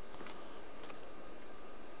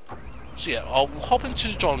 So yeah, I'll hop into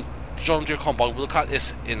the John Deere Combine. We'll look at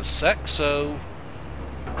this in a sec. So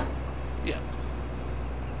yeah,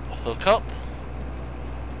 hook up,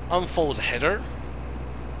 unfold the header.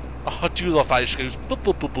 Oh, I do love how it just goes boop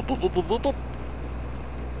boop boop boop boop boop boop boop.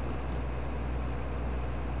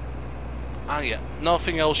 And yeah,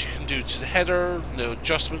 nothing else you can do to the header, no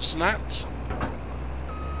adjustments in that.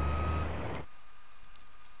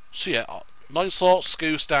 So yeah, 9 slots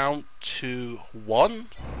goes down to 1.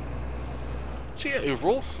 So yeah,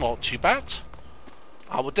 overall, not too bad.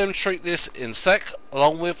 I will demonstrate this in a sec,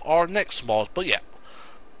 along with our next mod. But yeah,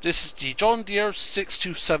 this is the John Deere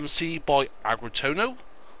 627C by Agritono.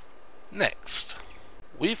 Next,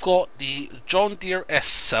 we've got the John Deere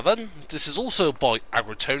S7. This is also by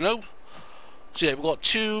Agritono. So yeah, we've got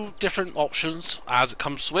two different options as it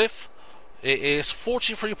comes with. It is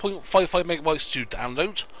 43.55 megabytes to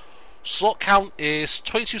download. Slot count is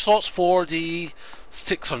 22 slots for the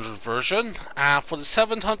 600 version, and for the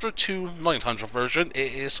 700 to 900 version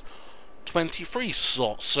it is 23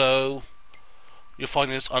 slots. So you'll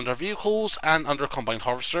find this under vehicles and under combine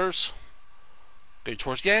harvesters. Go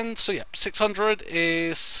towards the end. So yeah, 600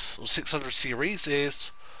 series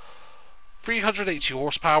is 380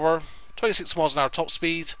 horsepower, 26 miles an hour top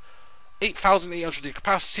speed, 8,800 litre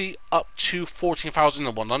capacity, up to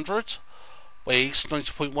 14,100, weighs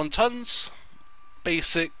 90.1 tons,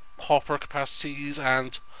 basic hopper capacities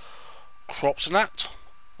and crops and that,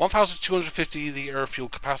 1,250 litre fuel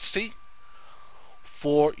capacity.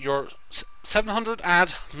 For your 700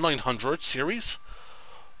 and 900 series,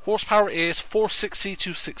 horsepower is 460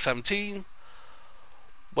 to 617,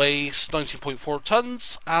 weighs 19.4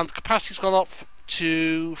 tons, and capacity's gone up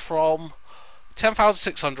to from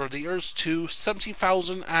 10,600 litres to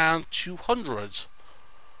 17,200.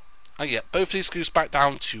 And yeah, both of these goes back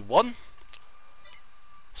down to 1.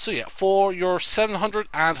 So yeah, for your 700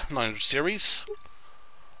 and 900 series,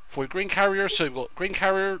 for your grain carrier, so you've got grain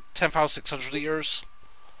carrier 10,600 litres.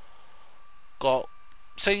 Got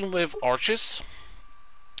same with arches.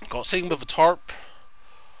 Got same with the tarp.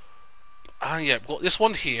 And yeah, we've got this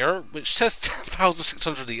one here, which says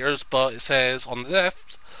 10,600 litres, but it says on the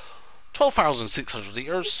left 12,600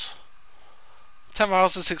 litres.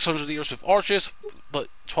 10,600 litres with arches, but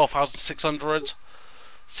 12,600.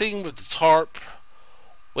 Same with the tarp.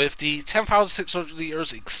 With the 10,600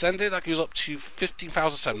 litres extended, that goes up to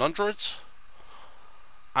 15,700.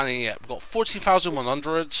 And then yeah, we've got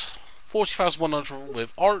 14,100. 40,100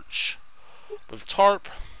 with arch, with tarp,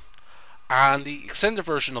 and the extended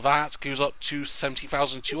version of that goes up to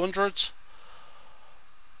 70,200,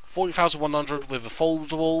 40,100 with a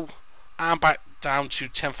foldable, and back down to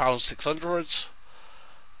 10,600.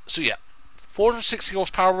 So yeah, 460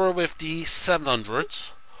 horsepower with the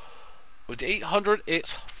 700. With the 800,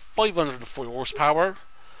 it's 540 horsepower,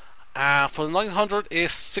 and for the 900,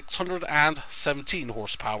 it's 617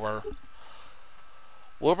 horsepower.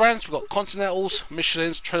 Wheel brands, we've got Continentals,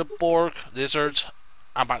 Michelin's, Trelleborg, Lizard,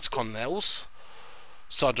 and back to Continentals.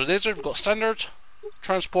 So under Lizard, we've got Standard,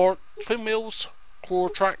 Transport, Twin Wheels,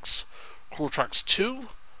 Chlorotrax 2,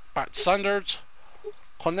 back to Standard,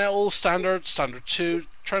 Continental, Standard, Standard 2,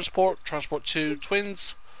 Transport, Transport 2,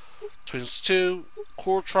 Twins, FS22,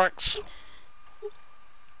 core tracks,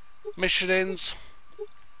 Michelin's,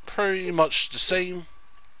 pretty much the same.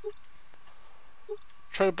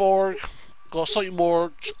 Trailer board, got slightly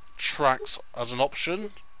more tracks as an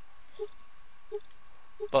option,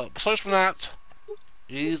 but besides from that,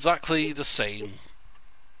 exactly the same.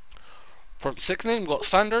 Front signaling, we've got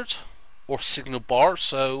standard or signal bar,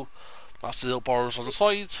 so that's the little bars on the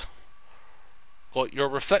side. Got your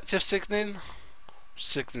reflective signaling,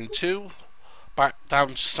 signaling 2, back down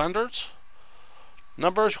to standard.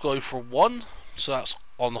 Numbers, we go for 1, so that's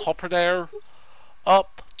on the hopper there,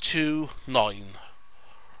 up to 9.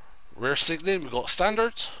 Rear signaling, we've got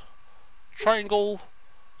standard, triangle,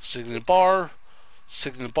 signaling bar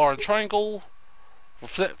and triangle,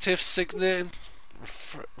 reflective signaling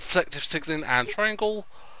and triangle,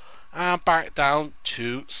 and back down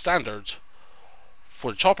to standard.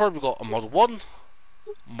 For the chopper, we've got a Model 1,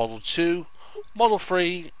 Model 2, Model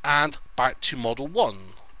 3, and back to Model 1.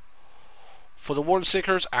 For the warning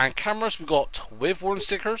stickers and cameras, we've got with warning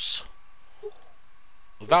stickers,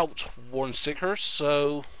 without warning stickers,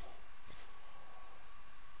 so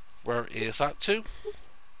where is that to?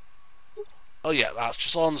 Oh yeah, that's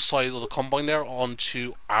just on the side of the combine there, on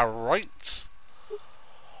to our right.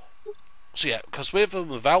 So yeah, because with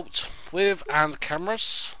and without, with and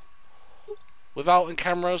cameras, without and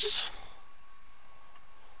cameras.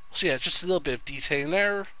 So yeah, just a little bit of detailing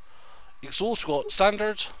there. Exhaust, we've got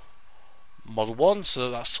standard, Model 1,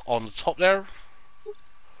 so that's on the top there.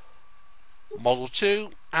 Model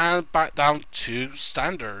 2, and back down to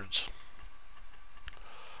standard.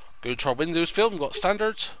 Go to our Windows film, we've got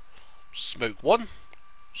standard, smoke 1,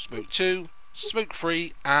 smoke 2, smoke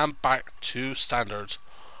 3, and back to standard.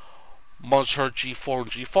 Monitor G4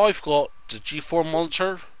 and G5, got the G4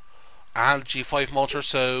 monitor and G5 monitor,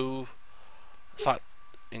 so it's that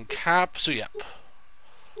in cab, so yep.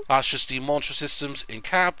 That's just the monitor systems in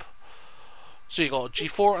cab. So you got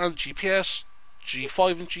G4 and GPS,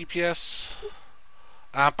 G5 and GPS,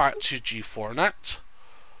 and back to G4 and that.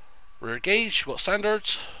 Rear gauge, we've got standard,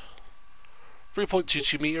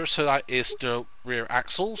 3.22 meters, so that is the rear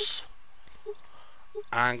axles,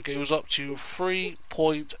 and goes up to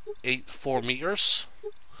 3.84 meters.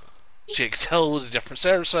 So you can tell the difference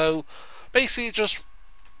there. So basically, it just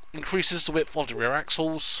increases the width of the rear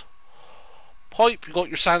axles. Pipe, you got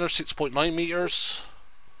your standard 6.9 meters,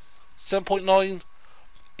 7.9,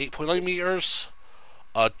 8.9 meters,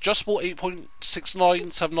 adjustable 8.69,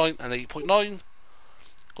 7.9, and 8.9.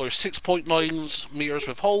 Got your 6.9 meters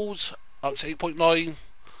with holes up to 8.9.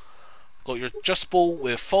 Got your adjustable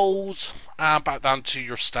with folds, and back down to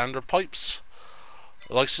your standard pipes.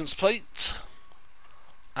 License plate.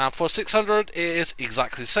 And for 600, it is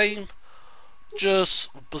exactly the same,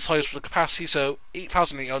 just besides for the capacity, so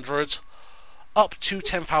 8,800 up to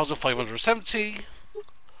 10,570,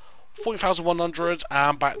 40,100,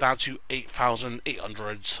 and back down to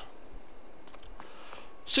 8,800.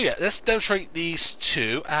 So yeah, let's demonstrate these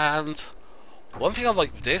two. And one thing I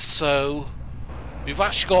like with this, so we've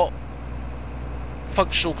actually got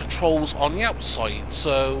functional controls on the outside.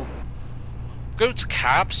 So go to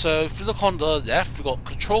cab, so if you look on the left, we've got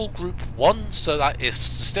control group 1, so that is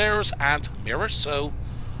stairs and mirrors. So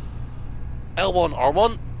L1,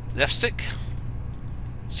 R1, left stick,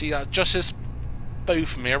 see that adjusts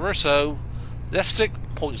both mirrors, so left stick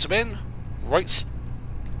points them in, left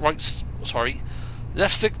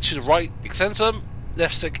stick to the right extends them,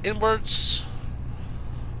 left stick inwards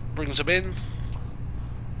brings them in,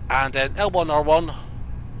 and then L1, R1,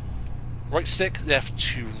 right stick left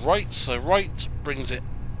to right, so right brings it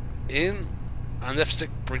in and left stick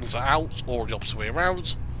brings it out, or the opposite way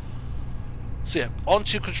around. So yeah, on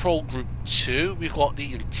to control group 2, we've got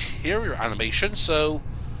the interior animation. So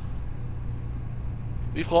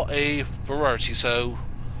we've got a variety, so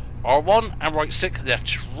R1 and right stick left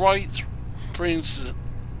to right brings the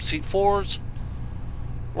seat forward,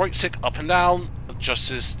 right stick up and down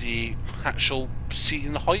adjusts the actual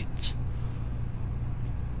seating height.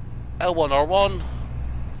 L1, R1,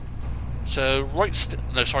 so left stick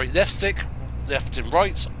left and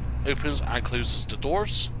right opens and closes the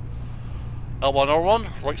doors. L1,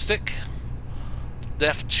 R1, right stick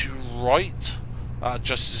left to right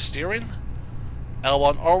adjusts the steering.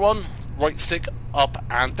 L1, R1, right stick up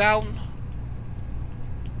and down.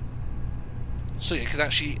 So you can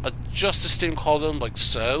actually adjust the steering column like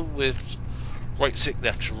so, with right stick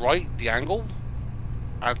left to right, the angle.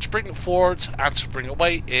 And to bring it forward and to bring it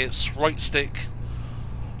away, it's right stick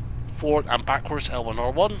forward and backwards, L1,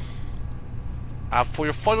 R1. And for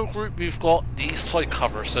your final group, we've got the side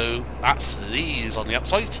cover, so that's these on the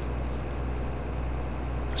outside.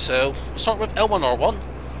 So we'll start with L1, R1.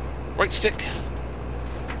 Right stick,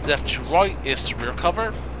 left to right is the rear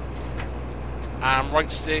cover, and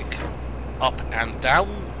right stick up and down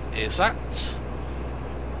is that.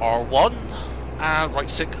 R1, and right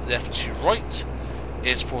stick left to right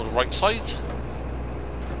is for the right side.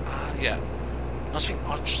 Yeah,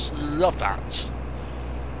 I just love that.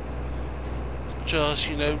 Just,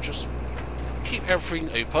 you know, just keep everything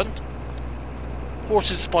open. Of course,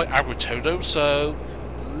 it's by Hydra-Glide, so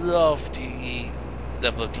love the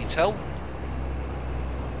level of detail.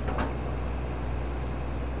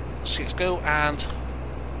 So let's go and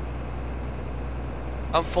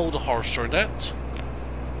unfold the harvester net.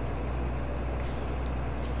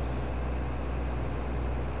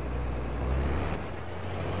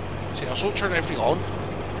 So I'll sort of turn everything on.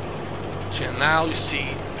 So yeah, now you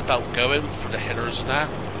see the belt going for the headers and that.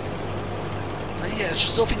 And yeah, it's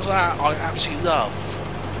just little things like that I absolutely love.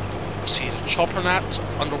 See the chopper net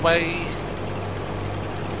underway.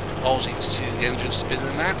 Also you can see the engine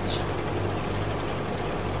spinning that.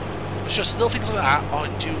 It's just little things like that I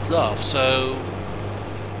do love. So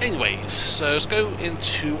anyways, so let's go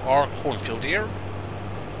into our cornfield here.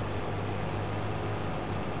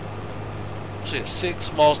 So it's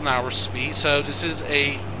 6 miles an hour speed, so this is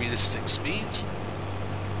a realistic speed.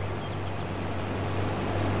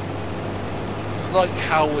 I like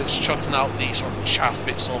how it's chucking out the sort of chaff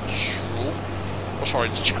bits of the straw, or sorry,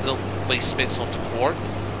 the waste bits of the corn.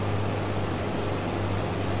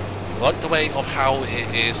 I like the way of how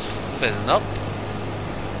it is filling up.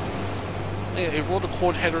 Yeah, overall the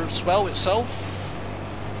corn header as well itself.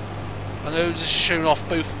 I know this is showing off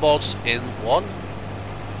both mods in one.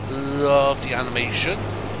 Love the animation.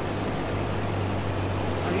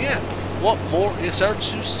 And yeah, what more is there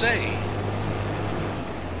to say?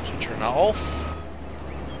 So turn that off.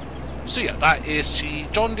 So yeah, that is the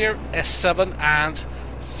John Deere S7 and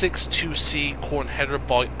 62C corn header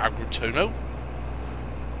by Hydra-Glide.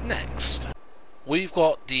 Next, we've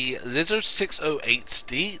got the Lizard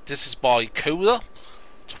 608D. This is by Cola.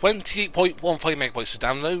 28.15 megabytes to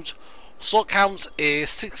download. Slot count is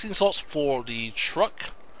 16 slots for the truck,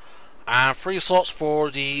 and 3 slots for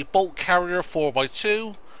the bulk carrier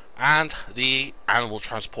 4x2 and the animal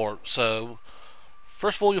transport. So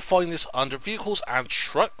first of all, you'll find this under vehicles and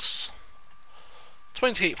trucks.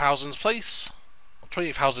 28,000 place,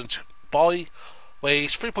 28,000 buy,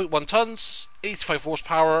 weighs 3.1 tons, 85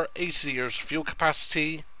 horsepower, 80 liters fuel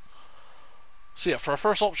capacity. So yeah, for our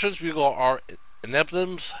first options, we've got our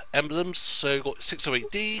emblems. So we've got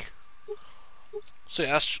 608D. So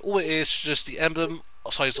yeah, that's all it is, just the emblem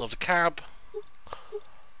size of the cab,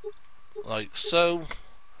 like so.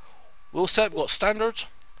 Wheel set, we've got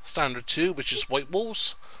standard 2, which is white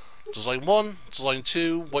walls, design 1, design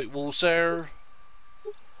 2, white walls there.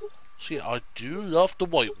 So yeah, I do love the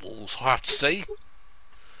white walls, I have to say.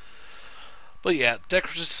 But yeah,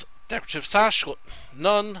 decorative sash, got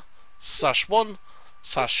none, /1,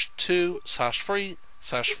 /2, /3,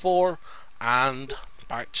 /4, and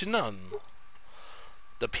back to none.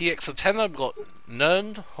 The PX antenna, we've got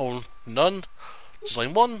none,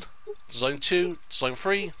 design 1, design 2, design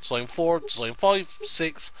 3, design 4, design 5,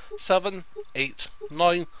 6, 7, 8,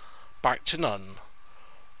 9, back to none.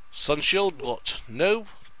 Sun shield, we've got no,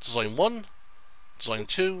 design 1, design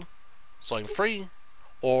 2, design 3,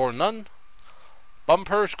 or none.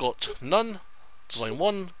 Bumpers, got none, design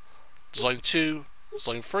 1, design 2,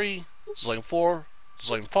 design 3, design 4,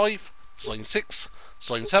 design 5, design 6,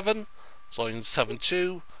 design 7, design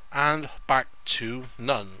 7.2, and back to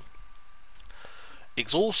none.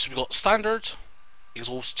 Exhaust, we've got standard,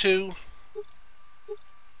 exhaust 2,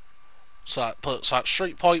 so that puts that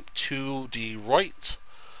straight pipe to the right,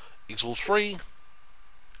 exhaust 3,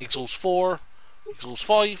 exhaust 4, exhaust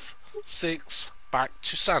 5, 6, back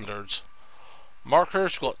to standard.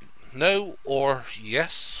 Markers, we've got no or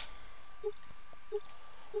yes.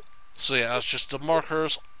 So yeah, that's just the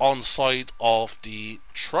markers on the side of the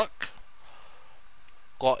truck.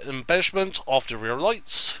 Got embellishment of the rear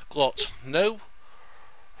lights, got no,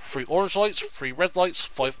 3 orange lights, 3 red lights,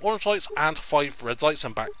 5 orange lights, and 5 red lights,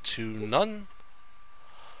 and back to none.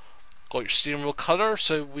 Got your steering wheel colour,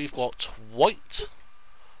 so we've got white,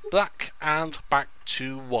 black, and back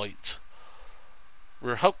to white.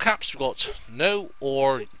 Rear hubcaps, we've got no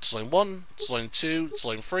or design 1, design 2,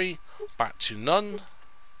 design 3, back to none.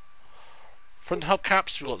 Front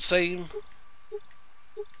hubcaps, we've got same.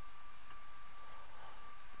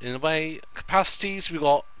 In the way, capacities, we've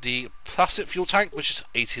got the plastic fuel tank, which is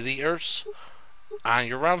 80 litres, and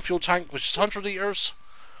your round fuel tank, which is 100 litres,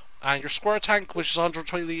 and your square tank, which is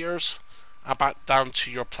 120 litres, and back down to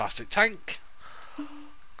your plastic tank.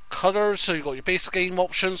 Colours, so you've got your basic game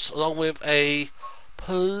options, along with a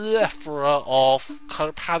plethora of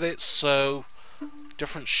colour palettes, so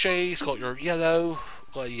different shades. Got your yellow,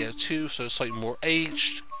 got a yellow too, so slightly more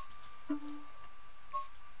aged.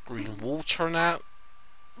 Green water now.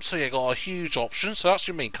 So yeah, got a huge option. So that's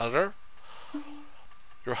your main colour.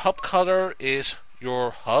 Your hub colour is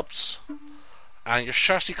your hubs, and your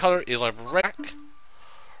chassis colour is either red.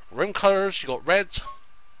 Rim colours, you got red,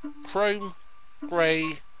 chrome,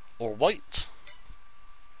 grey, or white.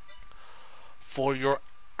 For your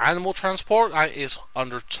animal transport, that is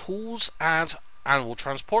under tools and animal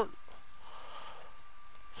transport.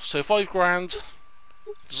 So £5,000.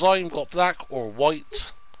 Design got black or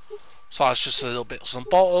white. So that's just a little bit on the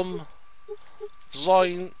bottom.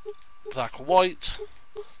 Design black or white.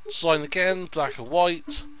 Design again black or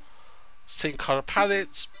white. Same colour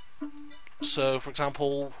palette. So for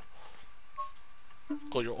example,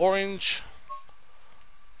 got your orange,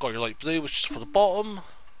 got your light blue, which is for the bottom,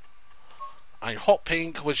 and your hot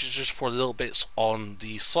pink, which is just for little bits on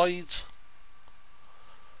the sides.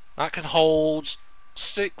 That can hold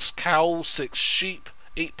 6 cows, 6 sheep,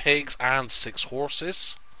 8 pigs, and 6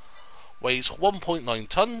 horses. Weighs 1.9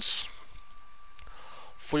 tons.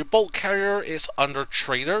 For your bulk carrier, it's under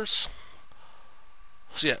trailers.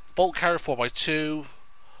 So yeah, bulk carrier 4x2,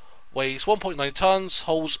 weighs 1.9 tons,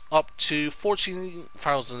 holds up to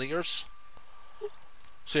 14,000 litres.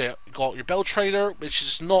 So yeah, you got your Bale trailer, which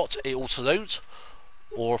is not a auto-load,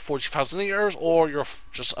 or 40,000 litres, or you're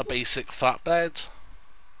just a basic flatbed.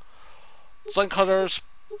 Design colours,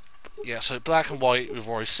 yeah, so black and white we've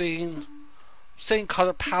already seen. Same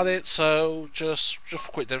colour palette, so just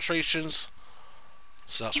for quick demonstrations.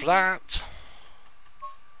 So that's for that.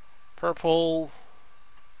 Purple.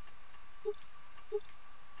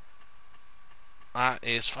 That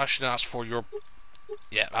is actually that's for your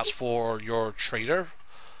trailer.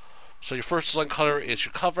 So your first design colour is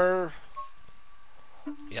your cover.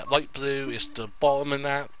 Yeah, light blue is the bottom in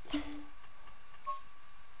that.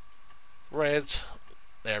 Red.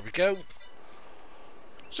 There we go.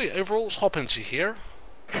 So yeah, overall, let's hop into here.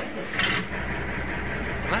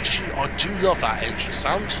 And actually, I do love that engine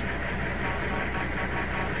sound.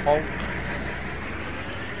 Honk.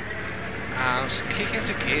 And let's kick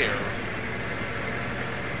into gear.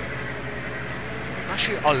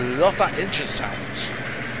 Actually, I love that engine sound.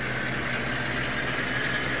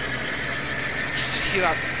 Just to hear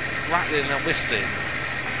that rattling and whistling.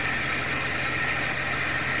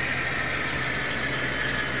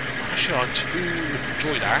 Actually, I do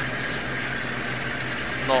enjoy that.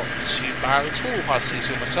 Not too bad at all, if I say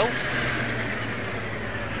so myself.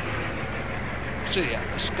 So yeah,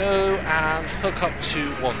 let's go and hook up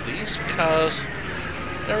to one of these, because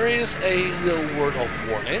there is a little word of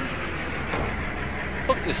warning.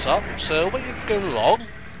 Hook this up, so when you're going along,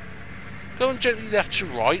 going gently left to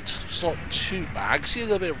right. It's not too bad, you see a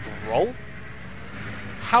little bit of a roll.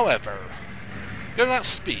 However, going at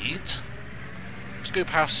speed, let's go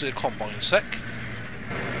past the combine sec.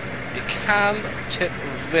 It can tip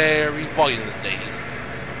very violently,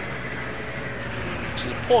 to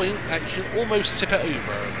the point that you can almost tip it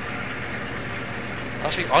over.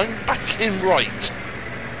 Actually, I'm backing right.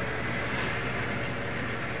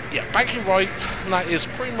 Yeah, backing right, and that is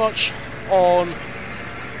pretty much on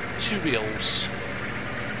 2 wheels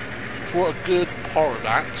for a good part of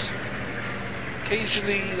that.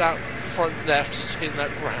 Occasionally that front left is hitting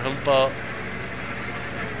that ground, but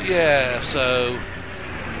yeah, so.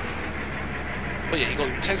 But yeah, you got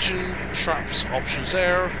your tension straps options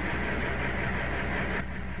there.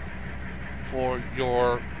 For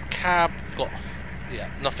your cab, you got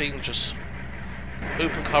nothing, just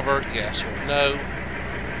open covered, yes or no.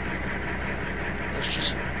 Let's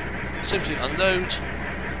just simply unload.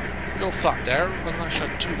 No flap there, and actually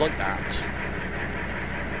I do like that.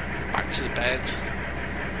 Back to the bed.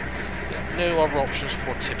 Yeah, no other options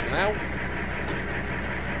for tipping out.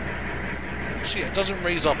 So yeah, it doesn't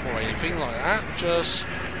raise up or anything like that, just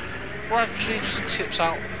gradually just tips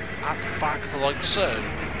out at the back like so.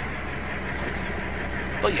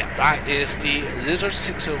 But yeah, that is the Lizard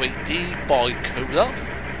 608D by Cola.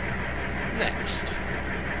 Next,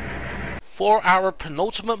 for our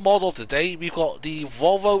penultimate model of the day, we've got the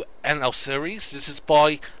Volvo NL Series. This is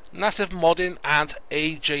by Native Modding and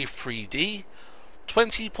AJ3D.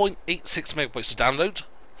 20.86 megabytes to download,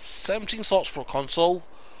 17 slots for console,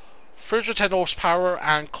 310 horsepower,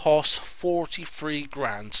 and costs 43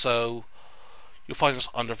 grand. So you'll find this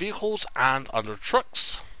under vehicles and under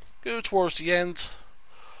trucks. Go towards the end.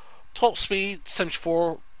 Top speed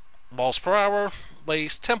 74 miles per hour,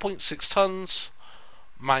 weighs 10.6 tons,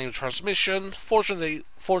 manual transmission,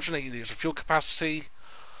 480 litres of fuel capacity.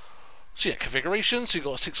 So yeah, configuration, so you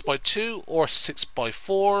got a 6x2 or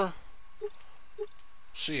 6x4.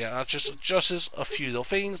 So yeah, that just adjusts a few little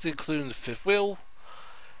things, including the fifth wheel.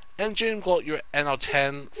 Engine, got your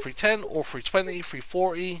NL10 310 or 320,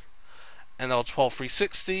 340, NL12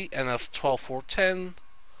 360, NL12 410.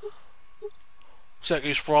 So that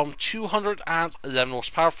goes from 211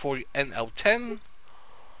 horsepower for your NL10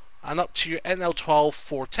 and up to your NL12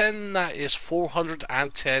 410, that is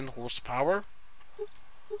 410 horsepower.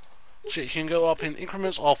 So you can go up in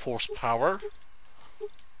increments of horsepower.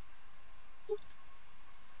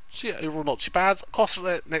 So yeah, overall not too bad. Costs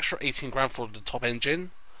an extra 18 grand for the top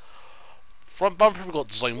engine. Front bumper, we've got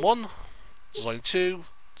design 1, design 2,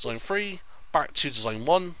 design 3, back to design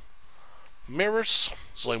 1. Mirrors,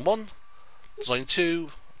 design 1, design 2,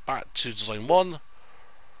 back to design 1.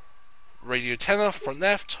 Radio antenna, front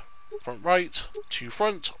left, front right, to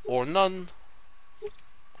front or none.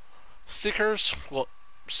 Stickers, got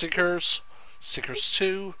stickers, stickers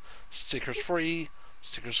 2, stickers 3,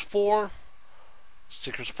 stickers 4,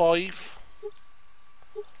 stickers 5.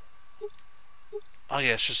 Oh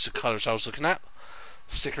yeah, it's just the colours I was looking at.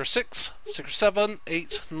 Sticker 6, sticker 7,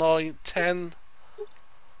 8, 9, 10.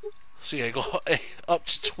 So yeah, you got up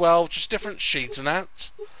to 12, just different shades in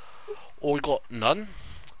that. Or we got none.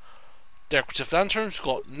 Decorative lanterns,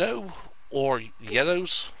 got no or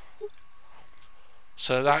yellows.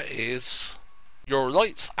 So that is your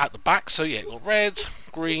lights at the back. So yeah, you got red,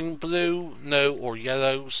 green, blue, no or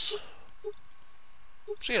yellows.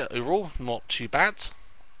 So yeah, overall not too bad.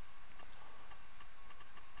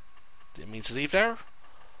 Didn't mean to leave there.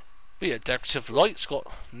 But yeah, decorative lights,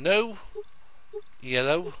 got no,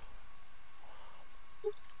 yellow.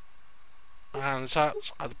 And is that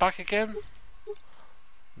at the back again?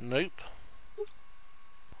 Nope.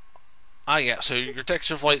 Ah yeah, so your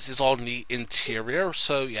decorative lights is on the interior,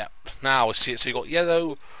 so yeah, now I see it. So you got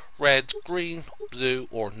yellow, red, green, blue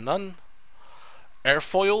or none.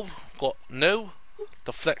 Airfoil, got no.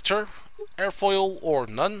 Deflector, airfoil or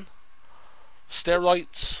none. Stair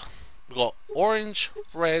lights, we got orange,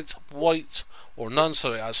 red, white or none,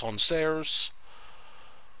 so that's on stairs.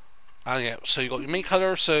 And yeah, so you got your main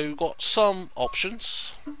colour, so you've got some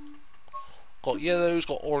options. Got yellows,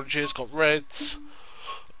 got oranges, got reds,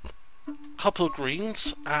 couple of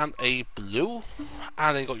greens and a blue,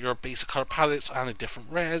 and then you got your basic colour palettes and a different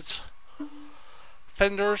red.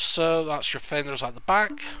 Fenders, so that's your fenders at the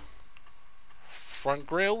back. Front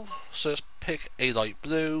grille, so let's pick a light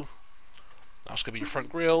blue. That's going to be your front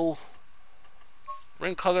grille.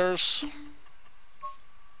 Ring colours,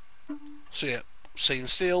 so yeah,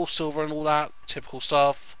 stainless steel, silver and all that, typical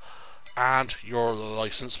stuff. And your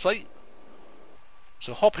license plate.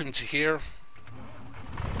 So hop into here,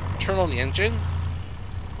 turn on the engine.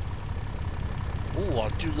 Oh, I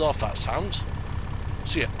do love that sound.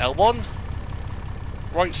 So yeah, L1,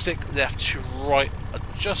 right stick left to right,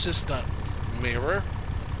 adjusts that mirror.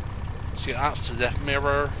 So yeah, that's the left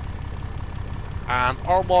mirror. And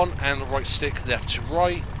R1 and right stick left to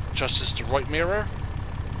right, adjusts the right mirror.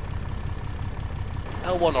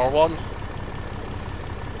 L1, R1.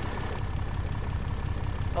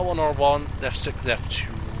 L1, R1, left stick left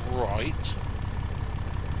to right.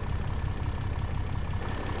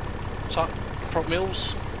 So front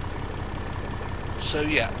wheels. So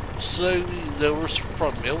yeah, slowly lowers the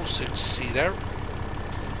front wheels, so you can see there.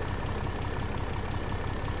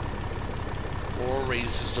 Or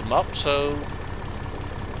raises them up, so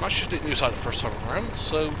I actually didn't use that the first time around,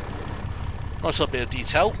 so nice little bit of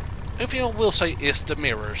detail. The only thing I will say is the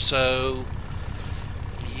mirror, so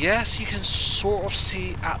yes, you can sort of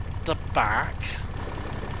see at the back.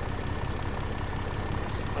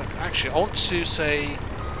 Actually, I want to say,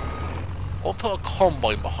 I'll put a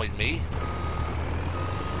combine behind me.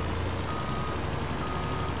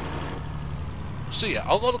 So yeah,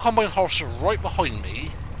 I've got the combine harvester right behind me,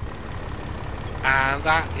 and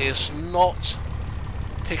that is not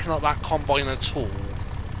picking up that combine at all.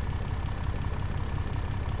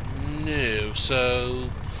 No, so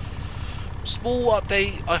small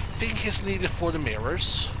update I think is needed for the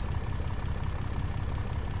mirrors.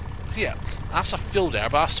 Yeah, that's a field there,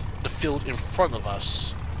 but that's the field in front of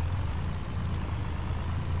us.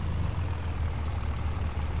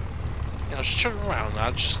 Yeah, just turn around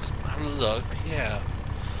now, just have a look, yeah.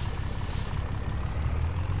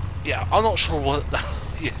 Yeah, I'm not sure what that,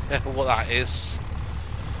 yeah, what that is.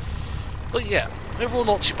 But yeah, overall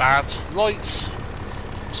not too bad. Lights.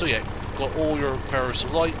 So yeah, got all your various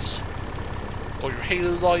lights. Got your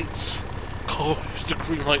halo lights. Got the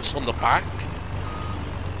green lights on the back.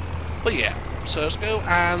 But yeah, so let's go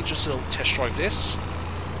and just a little test drive this.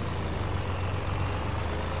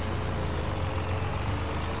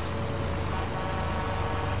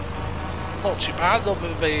 not too bad. A little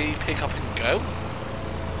bit of a pick up and go.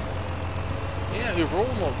 Yeah,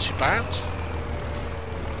 overall not too bad.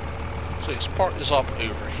 So let's park this up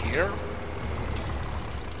over here.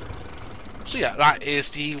 So yeah, that is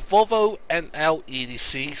the Volvo NL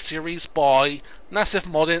Series by Massive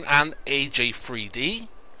Modding and AJ3D.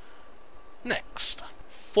 Next,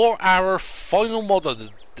 for our final mod of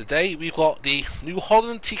the day, we've got the new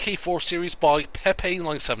Holland TK4 Series by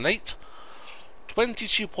Pepe978.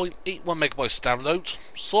 22.81 megabytes download.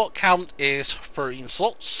 Slot count is 13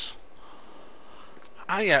 slots.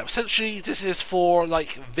 And yeah, essentially this is for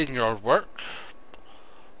like vineyard work.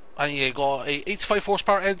 And you got a 85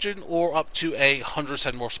 horsepower engine or up to a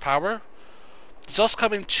 107 horsepower. It does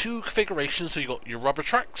come in two configurations, so you got your rubber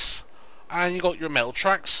tracks and you got your metal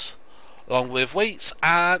tracks, along with weights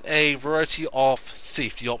and a variety of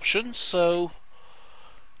safety options. So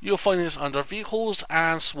you'll find this under vehicles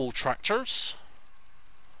and small tractors.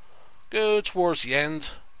 Go towards the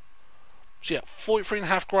end. So yeah,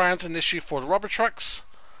 43.5 grand initially for the rubber tracks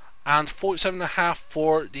and 47.5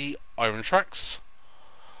 for the iron tracks.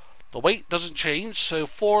 The weight doesn't change, so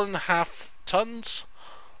 4.5 tons,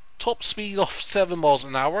 top speed of 7 miles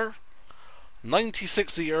an hour,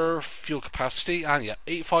 96 litre fuel capacity, and yeah,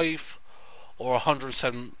 85 or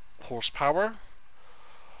 107 horsepower.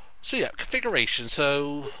 So yeah, configuration,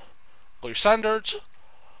 so got your standard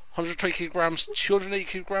 120 kilograms, 280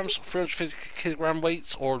 kilograms, 350 kilogram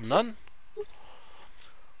weights, or none.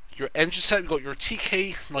 Your engine set, you've got your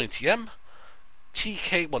TK90M,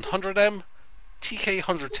 TK100M,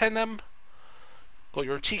 TK110M, got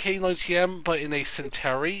your TK90M but in a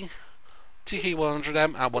Centauri,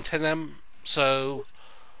 TK100M and 110M, so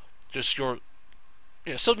just your,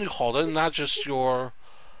 yeah, still New Holland, not just your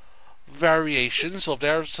variations of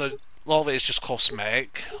there, so a lot of it is just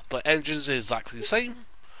cosmetic, but engines is exactly the same.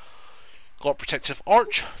 Got protective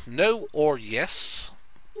arch, no or yes.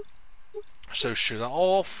 So shoot that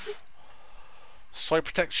off. Side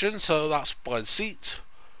protection, so that's by the seat.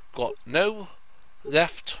 Got no,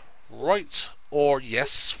 left, right, or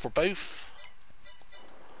yes for both.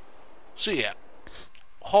 So yeah,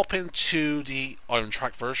 hop into the iron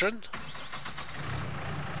track version.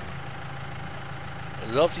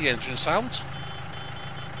 I love the engine sound.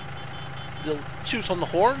 Little toot on the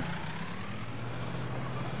horn.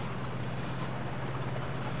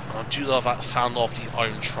 I do love that sound of the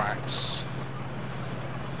iron tracks.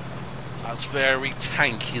 That's very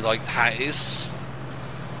tanky like that is.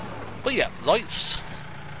 But yeah, lights,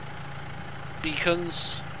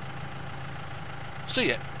 beacons. So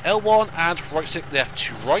yeah, L1 and right stick left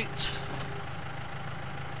to right.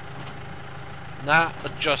 And that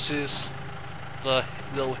adjusts the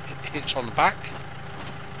little hitch on the back.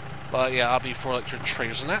 But yeah, that'll be for like your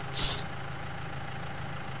trailers and that.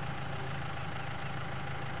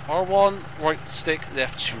 R1, right stick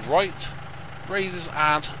left to right, raises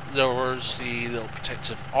and lowers the little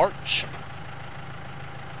protective arch.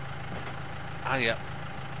 And yeah,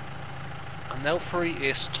 and L3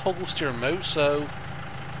 is toggle steering mode, so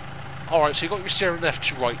alright, so you got your steering left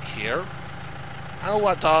to right here, and all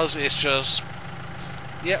that does is just,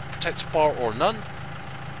 yeah, protective bar or none,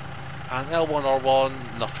 and L1,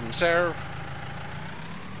 R1, nothing's there.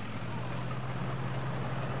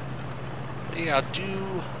 Yeah, I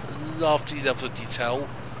do love the level of detail,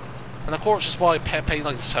 and of course it's by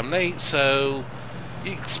Pepe978, so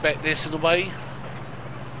you expect this in a way.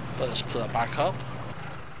 But let's put that back up.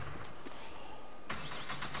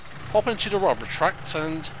 Hop into the rubber tracks,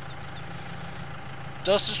 and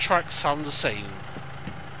does the track sound the same?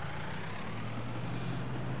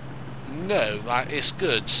 No, that is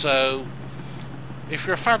good. So if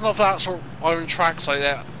you're a fan of that sort of iron tracks like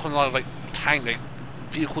that, kind of like tank, like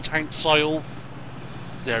vehicle tank style,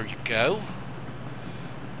 there you go.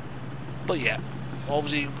 But yeah,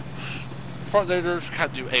 obviously front loaders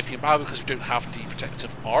can't do anything about it because you don't have the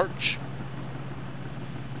protective arch.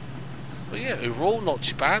 But yeah, overall not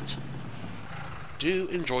too bad. Do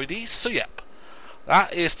enjoy these. So yeah,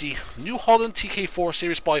 that is the New Holland TK4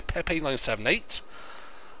 Series by Pepe978.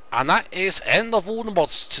 And that is end of all the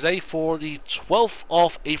mods today for the 12th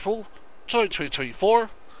of April 2024.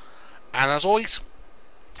 And as always,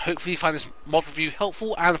 hopefully you find this mod review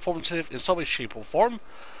helpful and informative in some way, shape or form.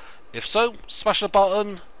 If so, smash the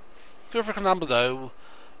button, feel free to comment down below.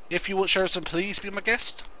 If you want to share some, please be my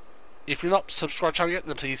guest. If you're not subscribed to the channel yet,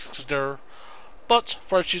 then please consider. But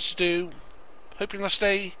for what you to do, hope you're going to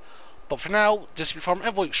stay. But for now, this will be from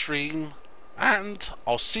Evo Extreme, and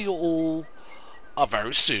I'll see you all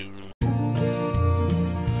very soon.